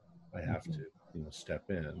 I have to, you know, step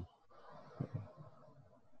in.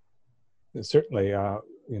 And certainly,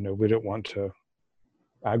 you know, we don't want to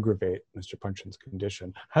aggravate Mr. Punchin's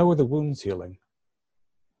condition. How are the wounds healing?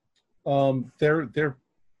 They're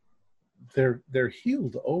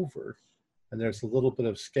healed over, and there's a little bit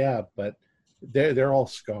of scab, but they're all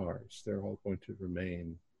scars. They're all going to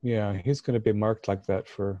remain. Yeah, he's going to be marked like that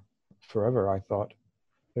for forever, I thought.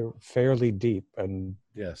 They're fairly deep, and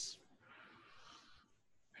Yes.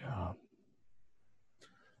 yeah.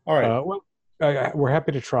 All right. Well, we're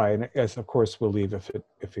happy to try, and yes, of course, we'll leave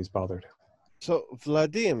if he's bothered. So,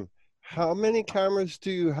 Vladim, how many cameras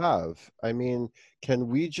do you have? I mean, can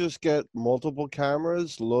we just get multiple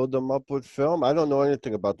cameras, load them up with film? I don't know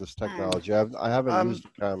anything about this technology. I haven't used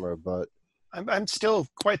a camera, but I'm still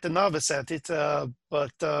quite the novice at it,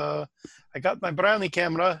 but I got my Brownie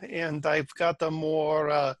camera, and I've got a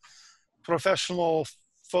more professional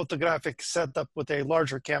photographic setup with a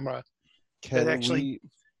larger camera.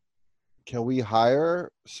 can we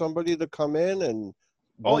hire somebody to come in and?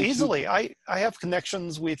 Oh, easily. I have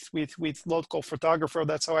connections with local photographer.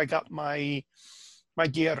 That's how I got my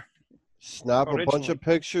gear. Snap a bunch of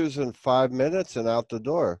pictures in 5 minutes and out the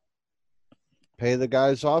door. Pay the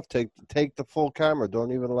guys off. Take the full camera.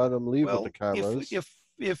 Don't even let them leave with the cameras.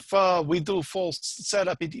 If we do full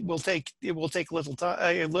setup, it will take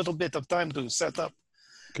a little bit of time to set up.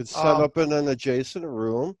 Could set up in an adjacent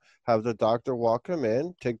room. Have the doctor walk him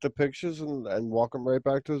in, take the pictures, and walk him right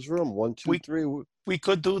back to his room. 1, 2, 3. We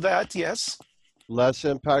could do that, yes. Less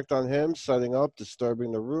impact on him, setting up,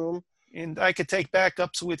 disturbing the room. And I could take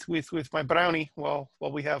backups with my Brownie while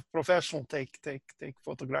we have professional take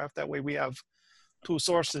photograph. That way we have two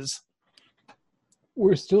sources.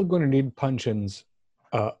 We're still going to need Punchin's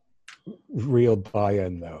real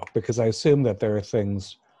buy-in, though, because I assume that there are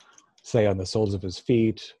things, say, on the soles of his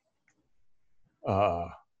feet.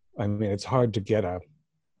 I mean, it's hard to get a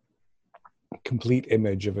complete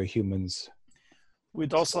image of a human's.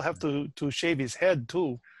 We'd also have to shave his head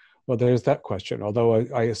too. Well, there's that question. Although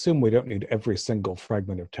I assume we don't need every single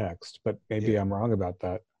fragment of text, but maybe I'm wrong about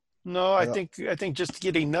that. No, I think just to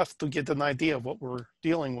get enough to get an idea of what we're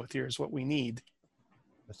dealing with here is what we need.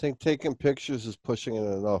 I think taking pictures is pushing it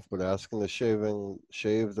enough, but asking to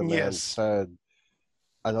shave the man's head,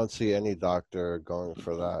 I don't see any doctor going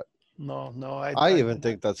for that. No. I even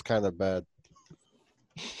think that's kind of bad.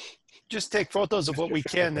 Just take photos of what we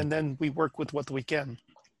can, and then we work with what we can.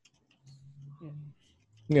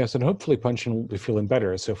 Yes, and hopefully Punchin will be feeling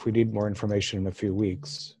better. So if we need more information in a few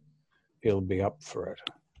weeks, he'll be up for it.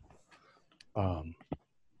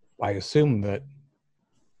 I assume that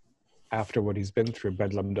after what he's been through,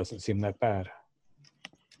 Bedlam doesn't seem that bad.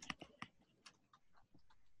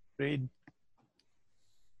 Read.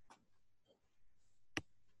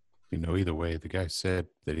 You know, either way, the guy said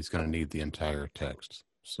that he's going to need the entire text.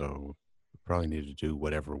 So we probably need to do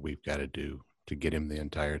whatever we've got to do to get him the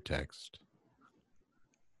entire text.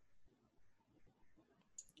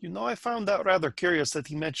 You know, I found that rather curious that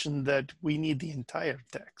he mentioned that we need the entire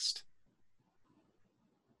text.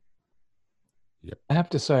 Yep. I have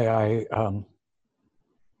to say, I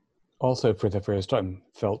also for the first time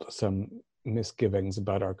felt some misgivings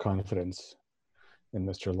about our confidence in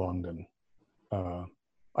Mr. Longden.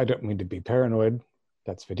 I don't mean to be paranoid.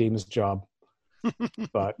 That's Vadim's job.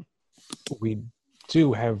 But we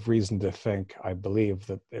do have reason to think, I believe,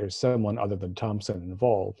 that there's someone other than Thompson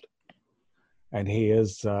involved. And he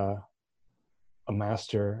is a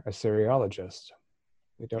master Assyriologist.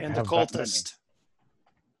 We don't and have occultist.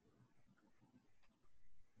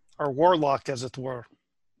 Or warlock, as it were.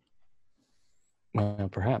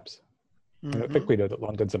 Perhaps. I don't think we know that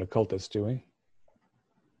Longden's an occultist, do we?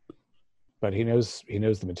 But he knows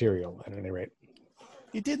the material at any rate.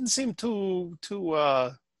 He didn't seem too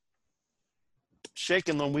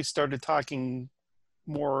shaken when we started talking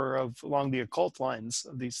more of along the occult lines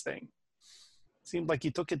of these things. Seemed like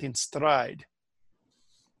he took it in stride.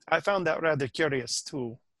 I found that rather curious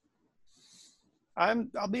too.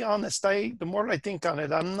 I'll be honest, the more I think on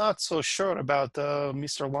it, I'm not so sure about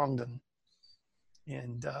Mr. Longdon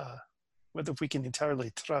and whether we can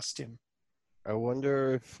entirely trust him. I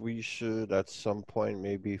wonder if we should at some point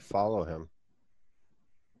maybe follow him.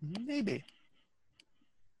 Maybe.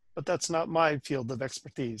 But that's not my field of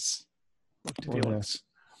expertise. To be honest.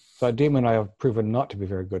 So Vadim and I have proven not to be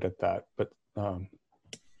very good at that, but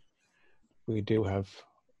we do have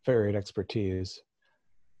varied expertise.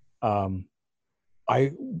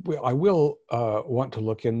 I will want to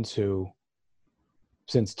look into,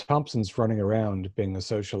 since Thompson's running around being a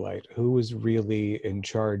socialite, who is really in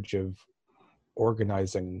charge of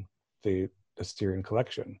organizing the Assyrian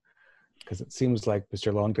collection? Because it seems like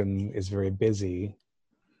Mr. Longdon is very busy,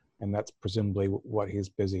 and that's presumably what he's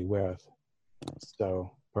busy with.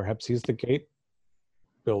 So perhaps he's the gate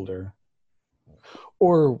builder.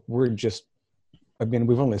 Or we're just, I mean,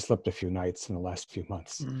 we've only slept a few nights in the last few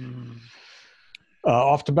months.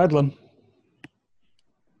 Off to Bedlam.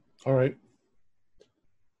 All right.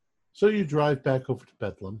 So you drive back over to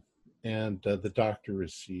Bedlam, and the doctor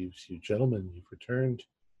receives you. Gentlemen, you've returned.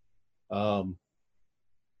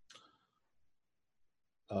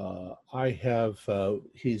 I have.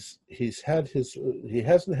 He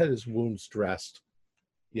hasn't had his wounds dressed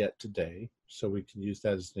yet today, so we can use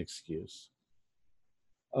that as an excuse.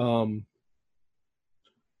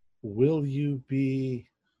 Will you be?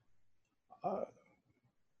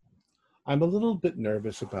 I'm a little bit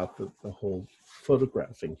nervous about the whole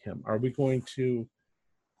photographing him. Are we going to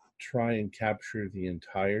try and capture the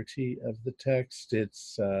entirety of the text?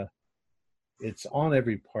 It's on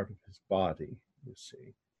every part of his body, you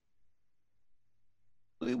see.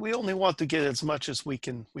 We only want to get as much as we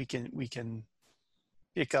can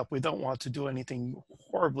pick up. We don't want to do anything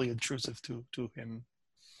horribly intrusive to him.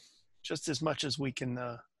 Just as much as we can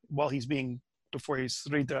while before he's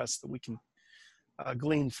redressed, that we can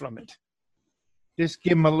glean from it. Just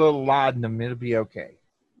give him a little laudanum. It'll be okay.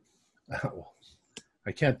 Oh,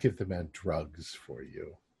 I can't give the man drugs for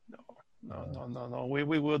you. No.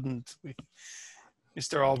 We wouldn't.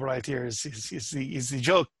 Mr. Albright here is the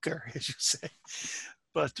joker, as you say.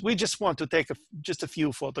 But we just want to take just a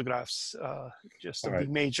few photographs, just of the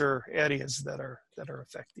major areas that are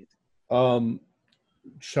affected.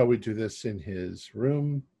 Shall we do this in his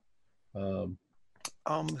room?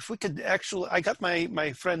 If we could actually, I got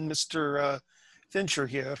my friend Mr. Fincher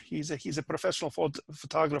here. He's a professional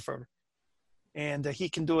photographer, and he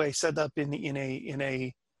can do a setup in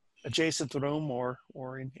a adjacent room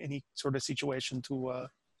or in any sort of situation to.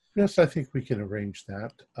 Yes, I think we can arrange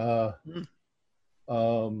that.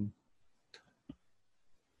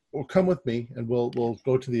 Well, come with me, and we'll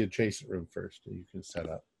go to the adjacent room first, and you can set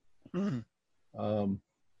up.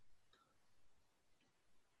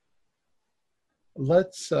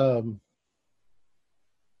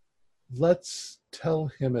 Let's tell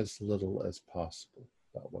him as little as possible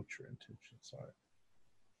about what your intentions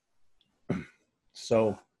are.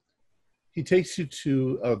 So he takes you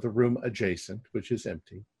to the room adjacent, which is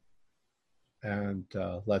empty, and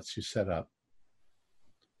lets you set up.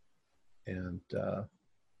 And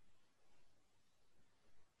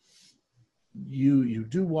you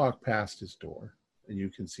do walk past his door, and you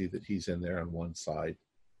can see that he's in there on one side,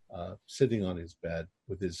 sitting on his bed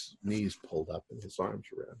with his knees pulled up and his arms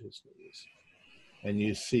around his knees. And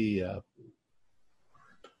you see that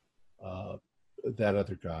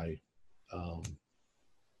other guy,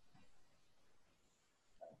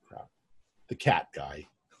 the cat guy.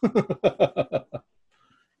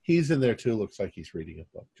 He's in there too. Looks like he's reading a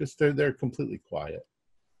book. Just they're completely quiet.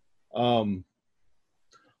 All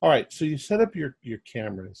right, so you set up your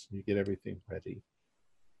cameras and you get everything ready,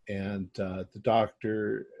 and the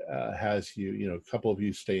doctor has you. A couple of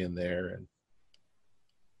you stay in there, and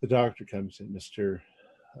the doctor comes in, Mr.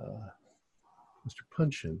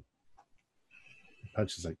 Punchin.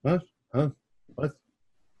 Punch is like, what? Huh? What?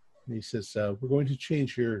 And he says, we're going to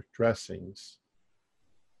change your dressings.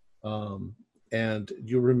 And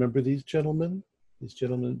you remember these gentlemen,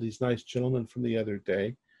 these nice gentlemen from the other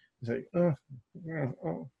day? He's like,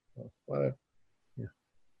 whatever.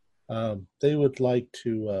 Yeah. They would like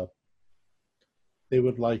to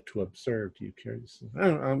observe. Do you care? He says, I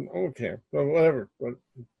don't care. Well, whatever.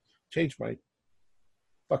 Change my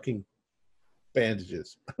fucking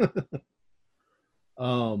bandages.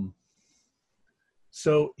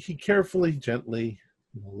 So he carefully, gently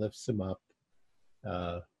lifts him up,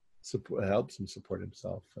 helps him support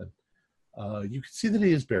himself, and you can see that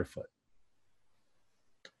he is barefoot.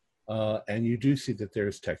 and you do see that there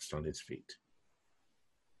is text on his feet.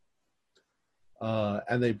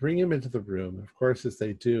 And they bring him into the room. Of course, as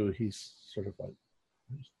they do, he's sort of like,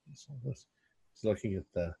 he's looking at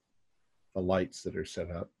the lights that are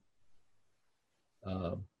set up.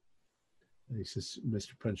 And he says,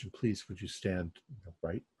 "Mr. Punching, please, would you stand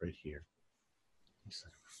right here?" He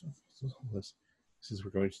says,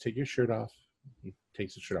 "We're going to take your shirt off." He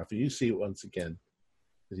takes the shirt off, and you see it once again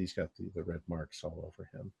that he's got the red marks all over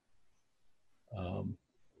him.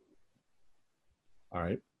 All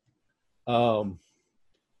right.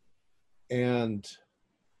 And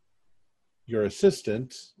your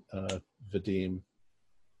assistant, Vadim,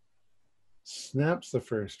 snaps the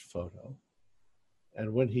first photo.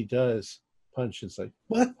 And when he does, Punch is like,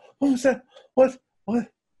 "What? What was that? What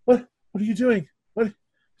are you doing? What?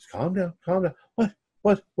 Just calm down.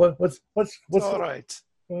 What's all right.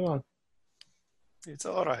 going on?" It's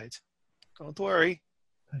all right. Don't worry.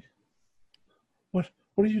 What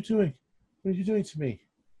are you doing? What are you doing to me?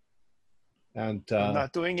 And I'm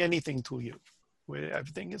not doing anything to you.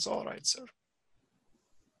 Everything is all right, sir.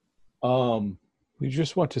 We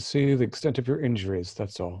just want to see the extent of your injuries,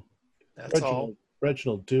 that's all. That's all.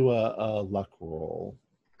 Reginald, do a luck roll.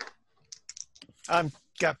 I've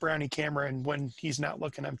got Brownie camera, and when he's not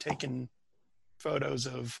looking, I'm taking photos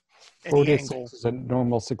of any 46 angle. is a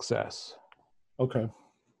normal success. Okay.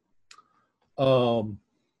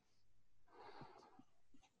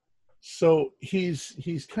 So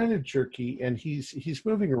he's kind of jerky, and he's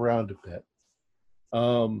moving around a bit.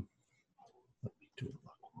 Let me do a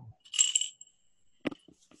luck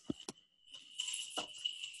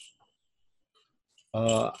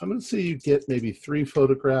roll. I'm going to say you get maybe 3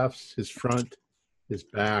 photographs: his front, his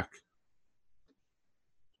back,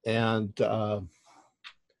 and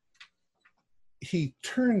he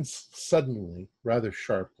turns suddenly, rather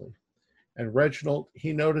sharply. And Reginald,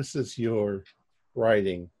 he notices your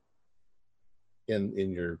writing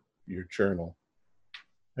in your journal,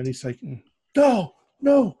 and he's like, no,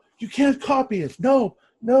 you can't copy it. No,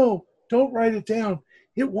 don't write it down.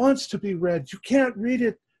 It wants to be read. You can't read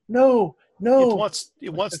it. No.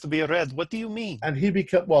 It wants to be read. What do you mean? And he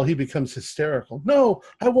becomes hysterical. No,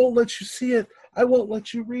 I won't let you see it. I won't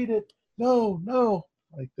let you read it. No,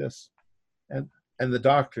 like this. And the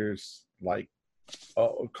doctor's like,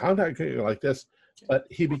 "Oh, contact you," like this. But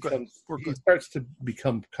he starts to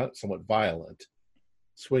become somewhat violent,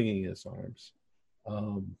 swinging his arms.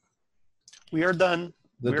 We are done.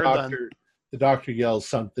 The doctor yells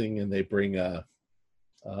something, and they bring a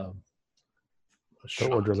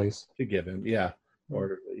shot orderlies to give him. Yeah,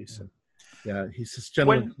 orderlies. And yeah, he says,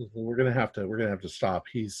 "Gentlemen, we're gonna have to stop.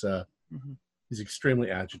 He's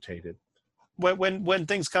extremely agitated." When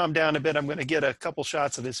things calm down a bit, I'm going to get a couple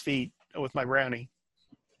shots of his feet with my Brownie.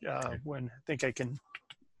 When I think I can.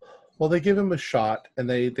 Well, they give him a shot, and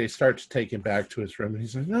they start to take him back to his room, and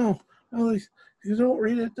he's like, no, you don't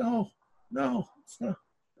read it. No, it's not.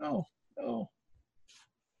 No.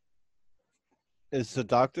 Is the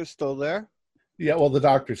doctor still there? Yeah, well, the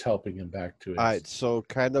doctor's helping him back to it. All right, so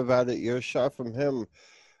kind of out of earshot from him,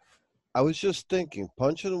 I was just thinking,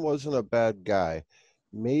 Punchin wasn't a bad guy.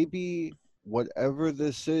 Maybe whatever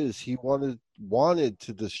this is, he wanted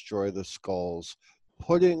to destroy the skulls,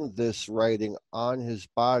 putting this writing on his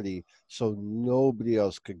body so nobody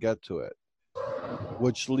else could get to it.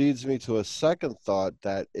 Which leads me to a second thought,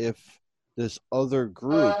 that if this other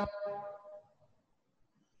group...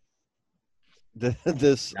 Now,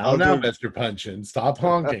 Mr. Punchin, stop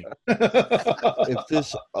honking. If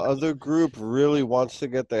this other group really wants to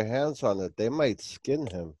get their hands on it, they might skin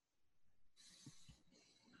him.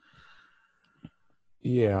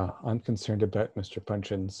 Yeah, I'm concerned about Mr.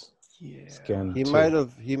 Punchin's skin. He might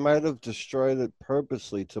have destroyed it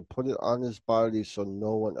purposely to put it on his body so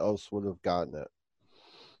no one else would have gotten it.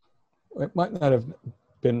 It might not have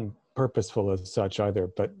been purposeful as such either,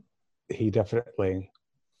 but he definitely...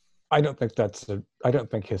 I don't think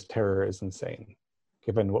his terror is insane,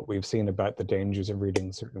 given what we've seen about the dangers of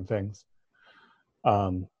reading certain things.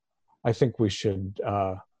 I think we should,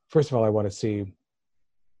 first of all, I want to see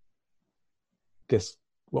this.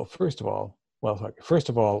 Well, first of all,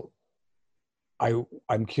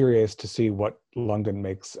 I'm curious to see what London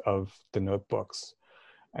makes of the notebooks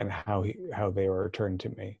and how they were returned to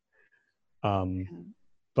me.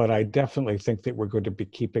 But I definitely think that we're going to be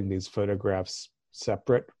keeping these photographs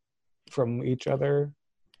separate from each other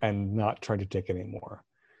and not try to take any more.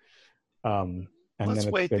 Let's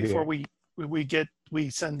wait before we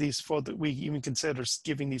send these we even consider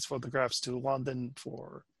giving these photographs to London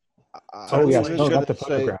for. Not the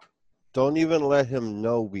photograph. Don't even let him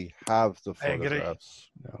know we have the I agree. photographs.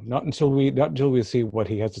 No, not until we see what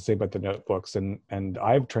he has to say about the notebooks, and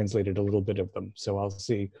I've translated a little bit of them, so I'll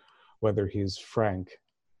see whether he's frank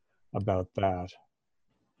about that.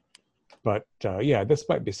 But yeah, this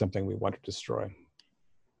might be something we want to destroy.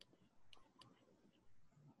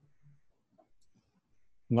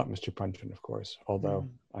 Not Mr. Puncheon, of course, although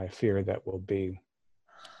I fear that will be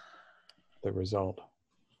the result.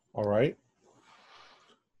 All right.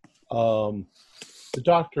 The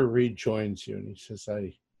doctor rejoins you, and he says,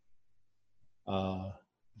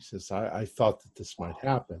 I thought that this might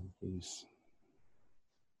happen. He's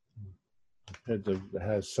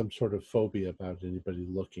has some sort of phobia about anybody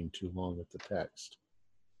looking too long at the text.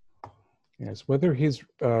 Yes, whether he's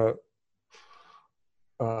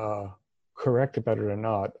correct about it or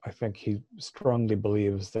not, I think he strongly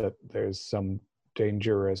believes that there's some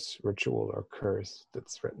dangerous ritual or curse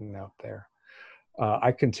that's written out there.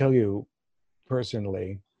 I can tell you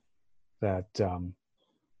personally that the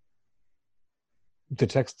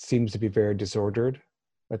text seems to be very disordered,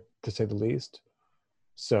 to say the least.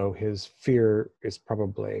 So his fear is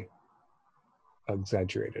probably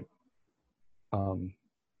exaggerated.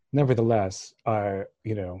 Nevertheless, I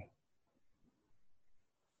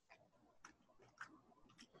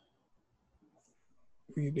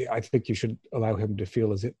think you should allow him to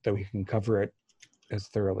feel as though he can cover it as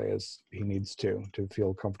thoroughly as he needs to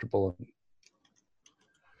feel comfortable.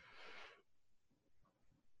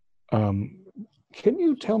 Can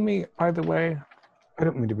you tell me, either way, I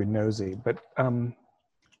don't mean to be nosy, but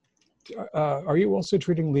are you also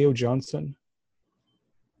treating Leo Johnson?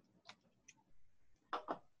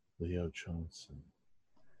 Leo Johnson.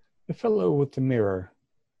 The fellow with the mirror.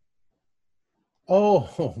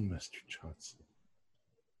 Oh, Mr. Johnson.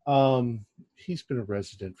 He's been a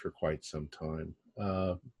resident for quite some time.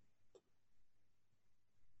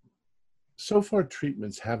 So far,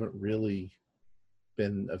 treatments haven't really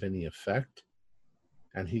been of any effect,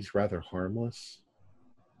 and he's rather harmless.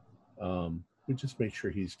 We just make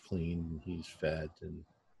sure he's clean, and he's fed, and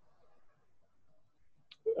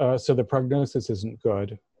so the prognosis isn't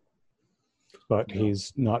good, but no.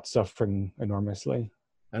 He's not suffering enormously.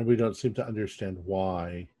 And we don't seem to understand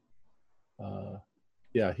why.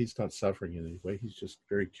 Yeah, he's not suffering in any way. He's just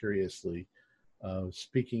very curiously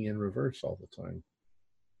speaking in reverse all the time.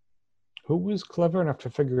 Who was clever enough to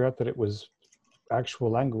figure out that it was actual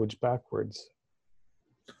language backwards?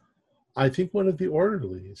 I think one of the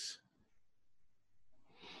orderlies,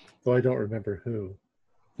 though I don't remember who.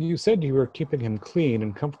 You said you were keeping him clean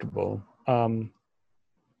and comfortable.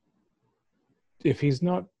 If he's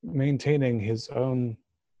not maintaining his own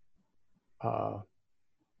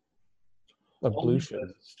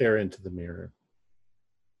ablution, stare into the mirror.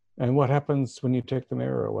 And what happens when you take the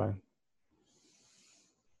mirror away?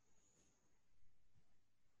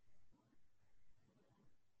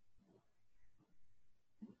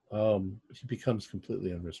 He becomes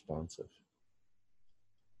completely unresponsive.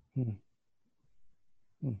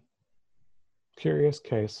 Curious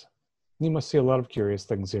case. You must see a lot of curious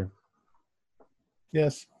things here.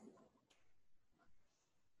 Yes.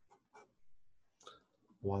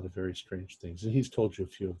 A lot of very strange things. And he's told you a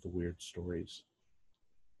few of the weird stories.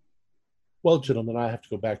 Well, gentlemen, I have to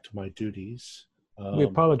go back to my duties. We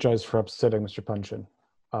apologize for upsetting Mr. Puncheon.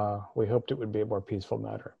 We hoped it would be a more peaceful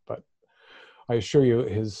matter, but I assure you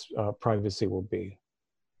his privacy will be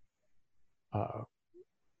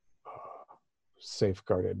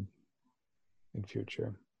safeguarded in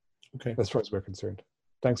future. Okay. As far as we're concerned.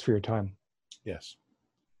 Thanks for your time. Yes.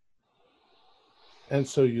 And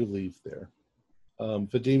so you leave there.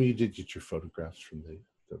 Vadim, you did get your photographs from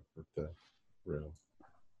the room.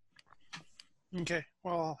 Okay.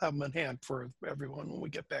 Well, I'll have them in hand for everyone when we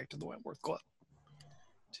get back to the Wentworth Club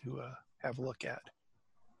to have a look at.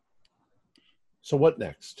 So what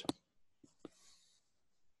next?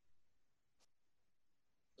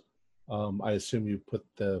 I assume you put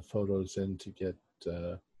the photos in to get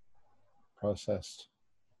processed.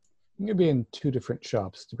 You'll be in 2 different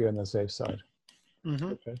shops to be on the safe side. Mm-hmm.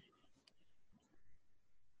 Okay.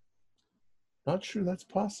 Not sure that's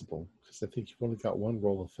possible because I think you've only got 1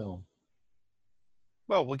 roll of film.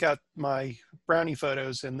 Well, we got my brownie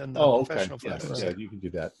photos and then the professional photos. Yeah, you can do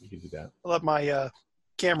that. You can do that. I'll let my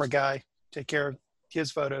camera guy take care of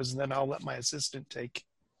his photos, and then I'll let my assistant take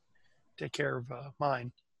care of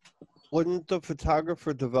mine. Wouldn't the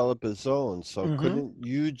photographer develop his own? So couldn't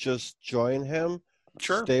you just join him?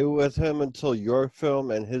 Sure. Stay with him until your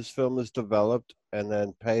film and his film is developed, and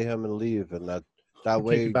then pay him and leave, and that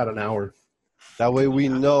way take about an hour. That way we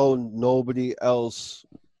know nobody else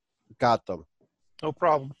got them. No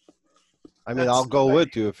problem. I mean, That's I'll the go way.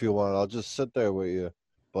 with you if you want. I'll just sit there with you.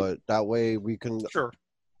 But that way we can Sure.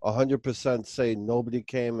 100% say nobody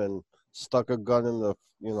came and stuck a gun in the,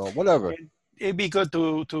 whatever. It'd be good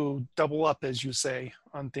to double up, as you say,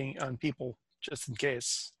 on people, just in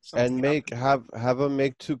case something And happens. have them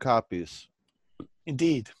make 2 copies.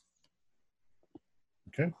 Indeed.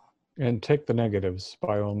 Okay. And take the negatives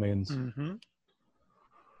by all means. Mm-hmm.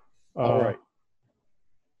 All right.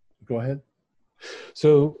 Go ahead.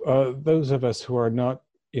 So those of us who are not,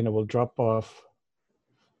 will drop off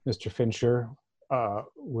Mr. Fincher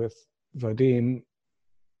with Vadim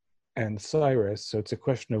and Cyrus. So it's a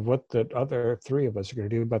question of what the other 3 of us are going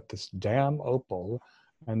to do about this damn opal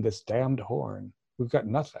and this damned horn. We've got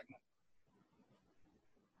nothing.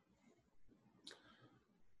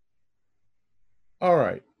 All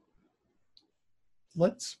right.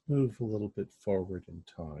 Let's move a little bit forward in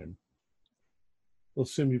time. We'll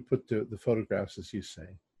assume you put the photographs as you say.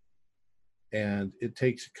 And it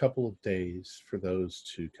takes a couple of days for those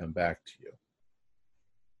to come back to you.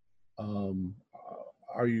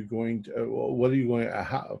 Are you going to, what are you going to,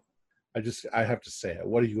 how, I have to say it.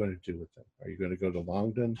 What are you going to do with them? Are you going to go to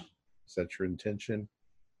Longdon? Is that your intention?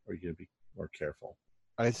 Or are you going to be more careful?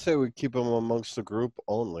 I say we keep them amongst the group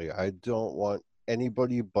only. I don't want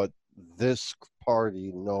anybody but this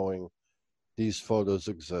party knowing these photos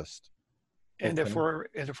exist. And Okay.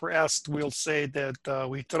 if we're asked, we'll say that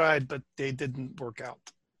we tried, but they didn't work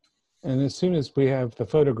out. And as soon as we have the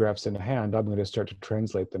photographs in hand, I'm going to start to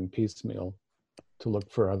translate them piecemeal to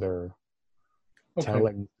look for other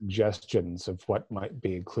telling suggestions of what might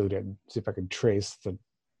be included. See if I can trace the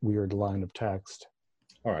weird line of text.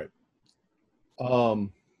 All right.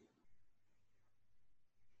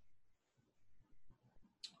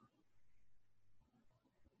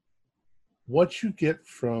 What you get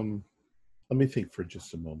from, let me think for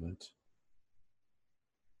just a moment.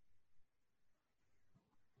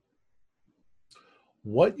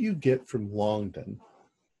 What you get from Longdon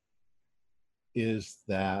is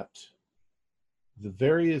that the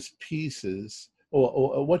various pieces,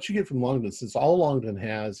 what you get from Longdon, since all Longdon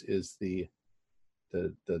has is the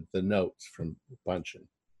notes from Punchin,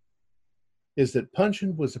 is that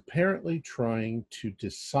Punchin was apparently trying to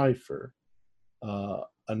decipher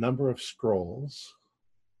a number of scrolls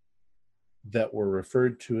that were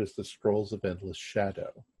referred to as the Scrolls of Endless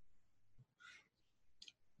Shadow,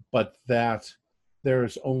 but that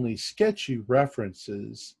there's only sketchy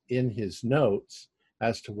references in his notes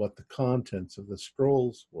as to what the contents of the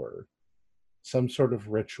scrolls were, some sort of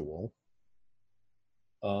ritual,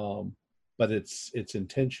 but its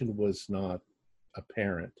intention was not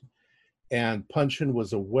apparent. And Punchin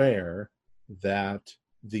was aware that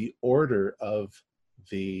the order of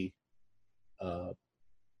the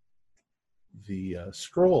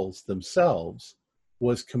scrolls themselves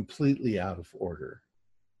was completely out of order,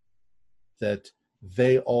 that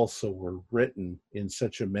they also were written in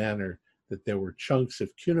such a manner that there were chunks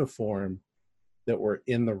of cuneiform that were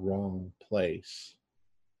in the wrong place,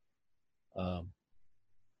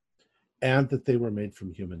 and that they were made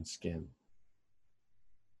from human skin.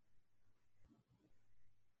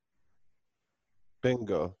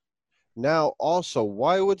 Bingo. Now, also,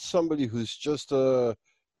 why would somebody who's just a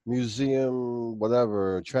museum,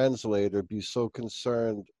 whatever, translator be so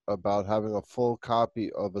concerned about having a full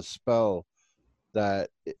copy of a spell that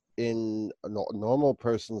in a normal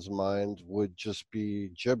person's mind would just be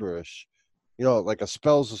gibberish? Like a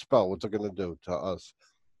spell's a spell. What's it going to do to us?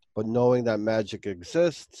 But knowing that magic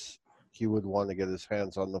exists, he would want to get his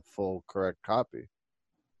hands on the full correct copy.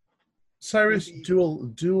 Cyrus,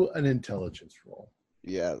 do an intelligence roll.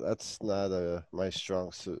 Yeah, that's not my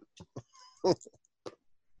strong suit.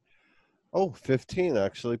 Oh, 15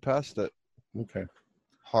 actually passed it. Okay.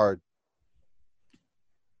 Hard.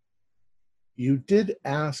 You did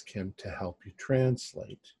ask him to help you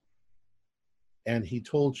translate, and he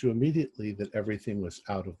told you immediately that everything was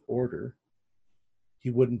out of order.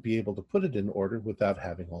 He wouldn't be able to put it in order without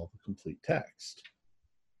having all the complete text.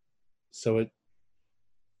 So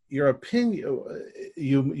your opinion,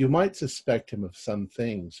 you might suspect him of some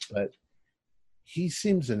things, but he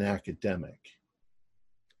seems an academic.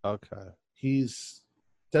 Okay.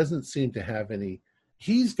 Doesn't seem to have any.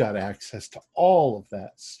 He's got access to all of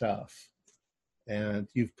that stuff, and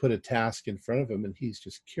you've put a task in front of him, and he's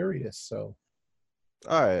just curious. So,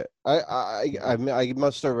 all right. I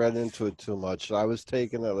must have read into it too much. I was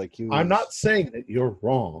taking it like you. I'm not saying that you're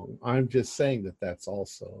wrong. I'm just saying that that's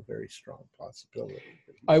also a very strong possibility.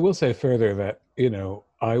 I will say further that,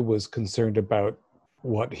 I was concerned about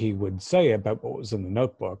what he would say about what was in the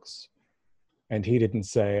notebooks. And he didn't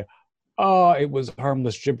say, it was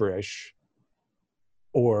harmless gibberish.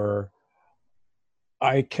 Or,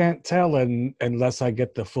 I can't tell unless I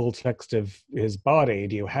get the full text of his body.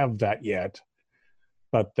 Do you have that yet?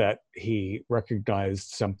 But that he recognized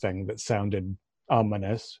something that sounded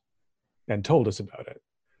ominous and told us about it.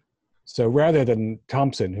 So rather than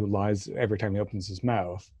Thompson, who lies every time he opens his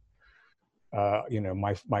mouth,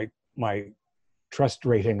 my trust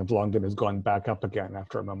rating of Longdon has gone back up again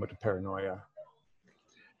after a moment of paranoia.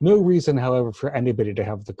 No reason, however, for anybody to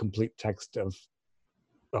have the complete text of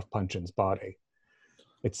Punchin's body.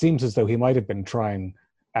 It seems as though he might have been trying,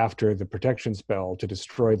 after the protection spell, to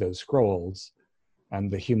destroy those scrolls,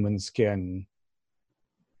 and the human skin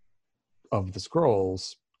of the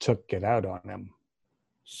scrolls took it out on him.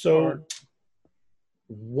 So,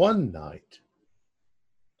 one night,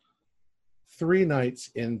 3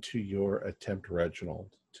 nights into your attempt,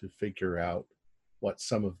 Reginald, to figure out what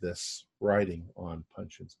some of this writing on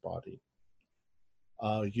Punchin's body,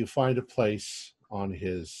 you find a place on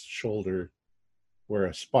his shoulder where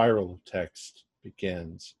a spiral of text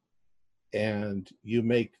begins, and you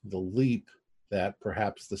make the leap that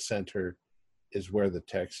perhaps the center is where the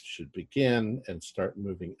text should begin and start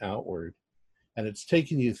moving outward. And it's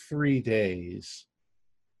taken you 3 days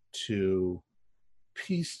to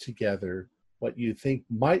piece together what you think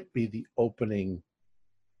might be the opening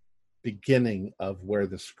beginning of where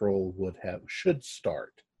the scroll should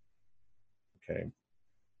start. Okay.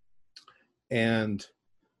 And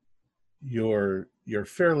you're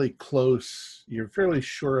fairly close, you're fairly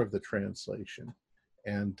sure of the translation.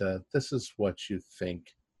 And this is what you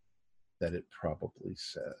think that it probably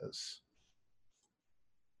says.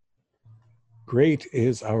 Great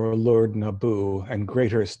is our Lord Nabu, and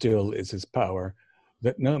greater still is his power,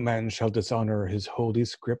 that no man shall dishonor his holy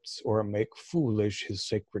scripts or make foolish his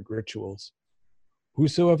sacred rituals.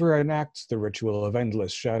 Whosoever enacts the ritual of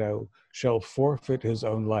endless shadow shall forfeit his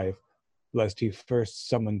own life, lest he first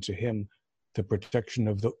summon to him the protection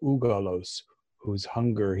of the Ugalos, whose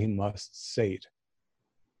hunger he must sate.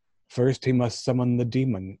 First he must summon the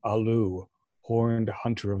demon, Alu, horned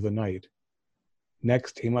hunter of the night.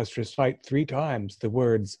 Next he must recite 3 times the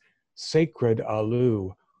words, Sacred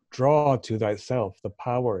Alu, draw to thyself the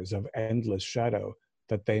powers of endless shadow,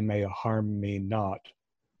 that they may harm me not.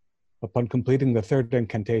 Upon completing the 3rd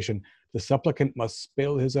incantation, the supplicant must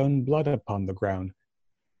spill his own blood upon the ground,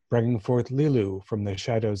 bringing forth Lilu from the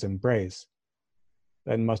shadow's embrace.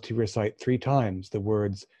 Then must he recite 3 times the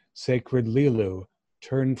words, Sacred Lilu,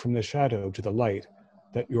 turn from the shadow to the light,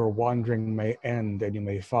 that your wandering may end and you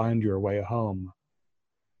may find your way home.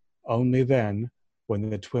 Only then, when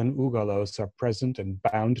the twin Ugalos are present and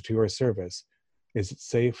bound to your service, is it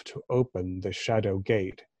safe to open the shadow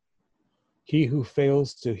gate. He who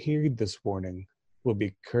fails to heed this warning will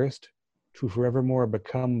be cursed to forevermore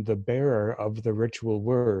become the bearer of the ritual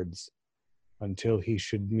words, until he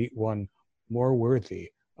should meet one more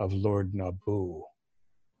worthy of Lord Nabu.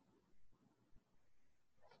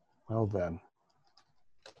 Well then.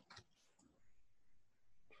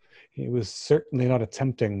 He was certainly not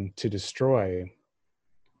attempting to destroy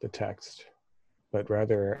the text, but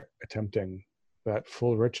rather attempting that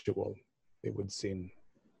full ritual, it would seem.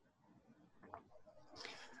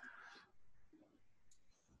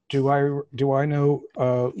 Do I know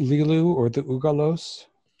Lilu or the Ugalos?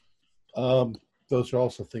 Those are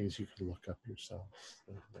also things you can look up yourself.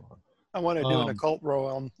 I want to do an occult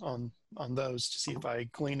roll on those to see if I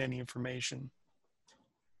glean any information.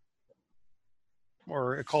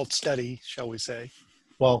 Or occult study, shall we say.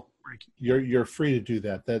 Well, you're free to do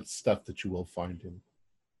that. That's stuff that you will find in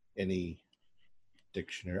any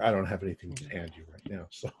dictionary. I don't have anything to hand you right now,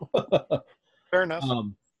 so fair enough.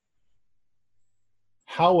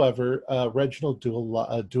 However, Reginald,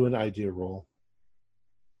 do an idea roll.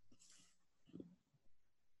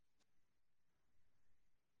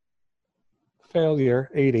 Failure,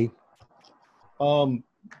 80.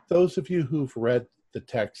 Those of you who've read the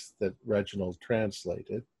text that Reginald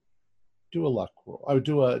translated, do a luck roll. I would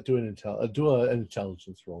do an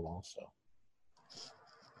intelligence roll also.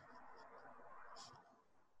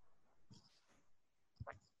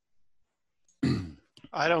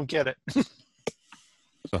 I don't get it. It's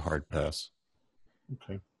a hard pass.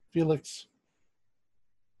 Okay. Felix?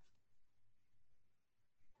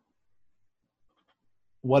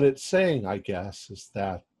 What it's saying, I guess, is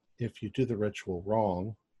that if you do the ritual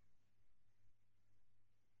wrong,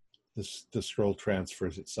 the scroll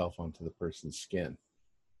transfers itself onto the person's skin.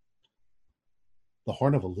 The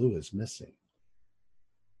Horn of Alu is missing.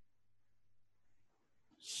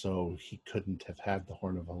 So he couldn't have had the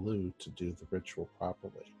Horn of Alu to do the ritual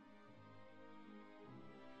properly.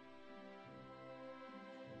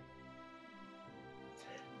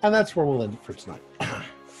 And that's where we'll end it for tonight.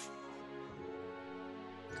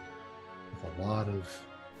 lot of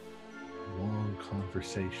long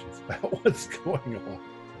conversations about what's going on.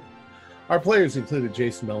 Our players included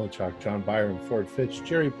Jason Melichok, John Byron, Ford Fitch,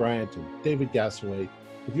 Jerry Bryant, and David Gassaway,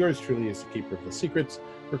 with yours truly as the keeper of the secrets.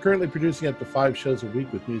 We're currently producing up to 5 shows a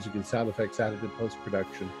week with music and sound effects added in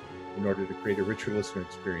post-production in order to create a richer listener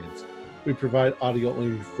experience. We provide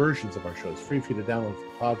audio-only versions of our shows, free for you to download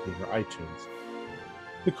from Podbean or iTunes.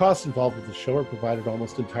 The costs involved with the show are provided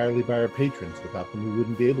almost entirely by our patrons. Without them, we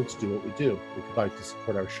wouldn't be able to do what we do. If you'd like to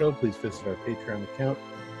support our show, please visit our Patreon account.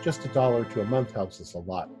 Just $1 to a month helps us a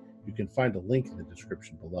lot. You can find a link in the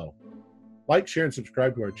description below. Like, share, and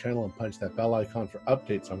subscribe to our channel and punch that bell icon for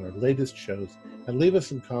updates on our latest shows, and leave us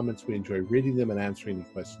some comments. We enjoy reading them and answering any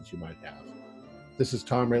questions you might have. This is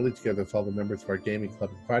Tom Rayleigh, together with all the members of our gaming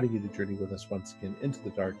club, inviting you to journey with us once again into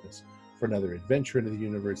the darkness for another adventure into the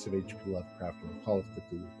universe of H.P. Lovecraft and the Call of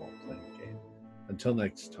Cthulhu role-playing game. Until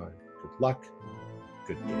next time, good luck,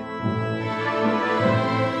 good game.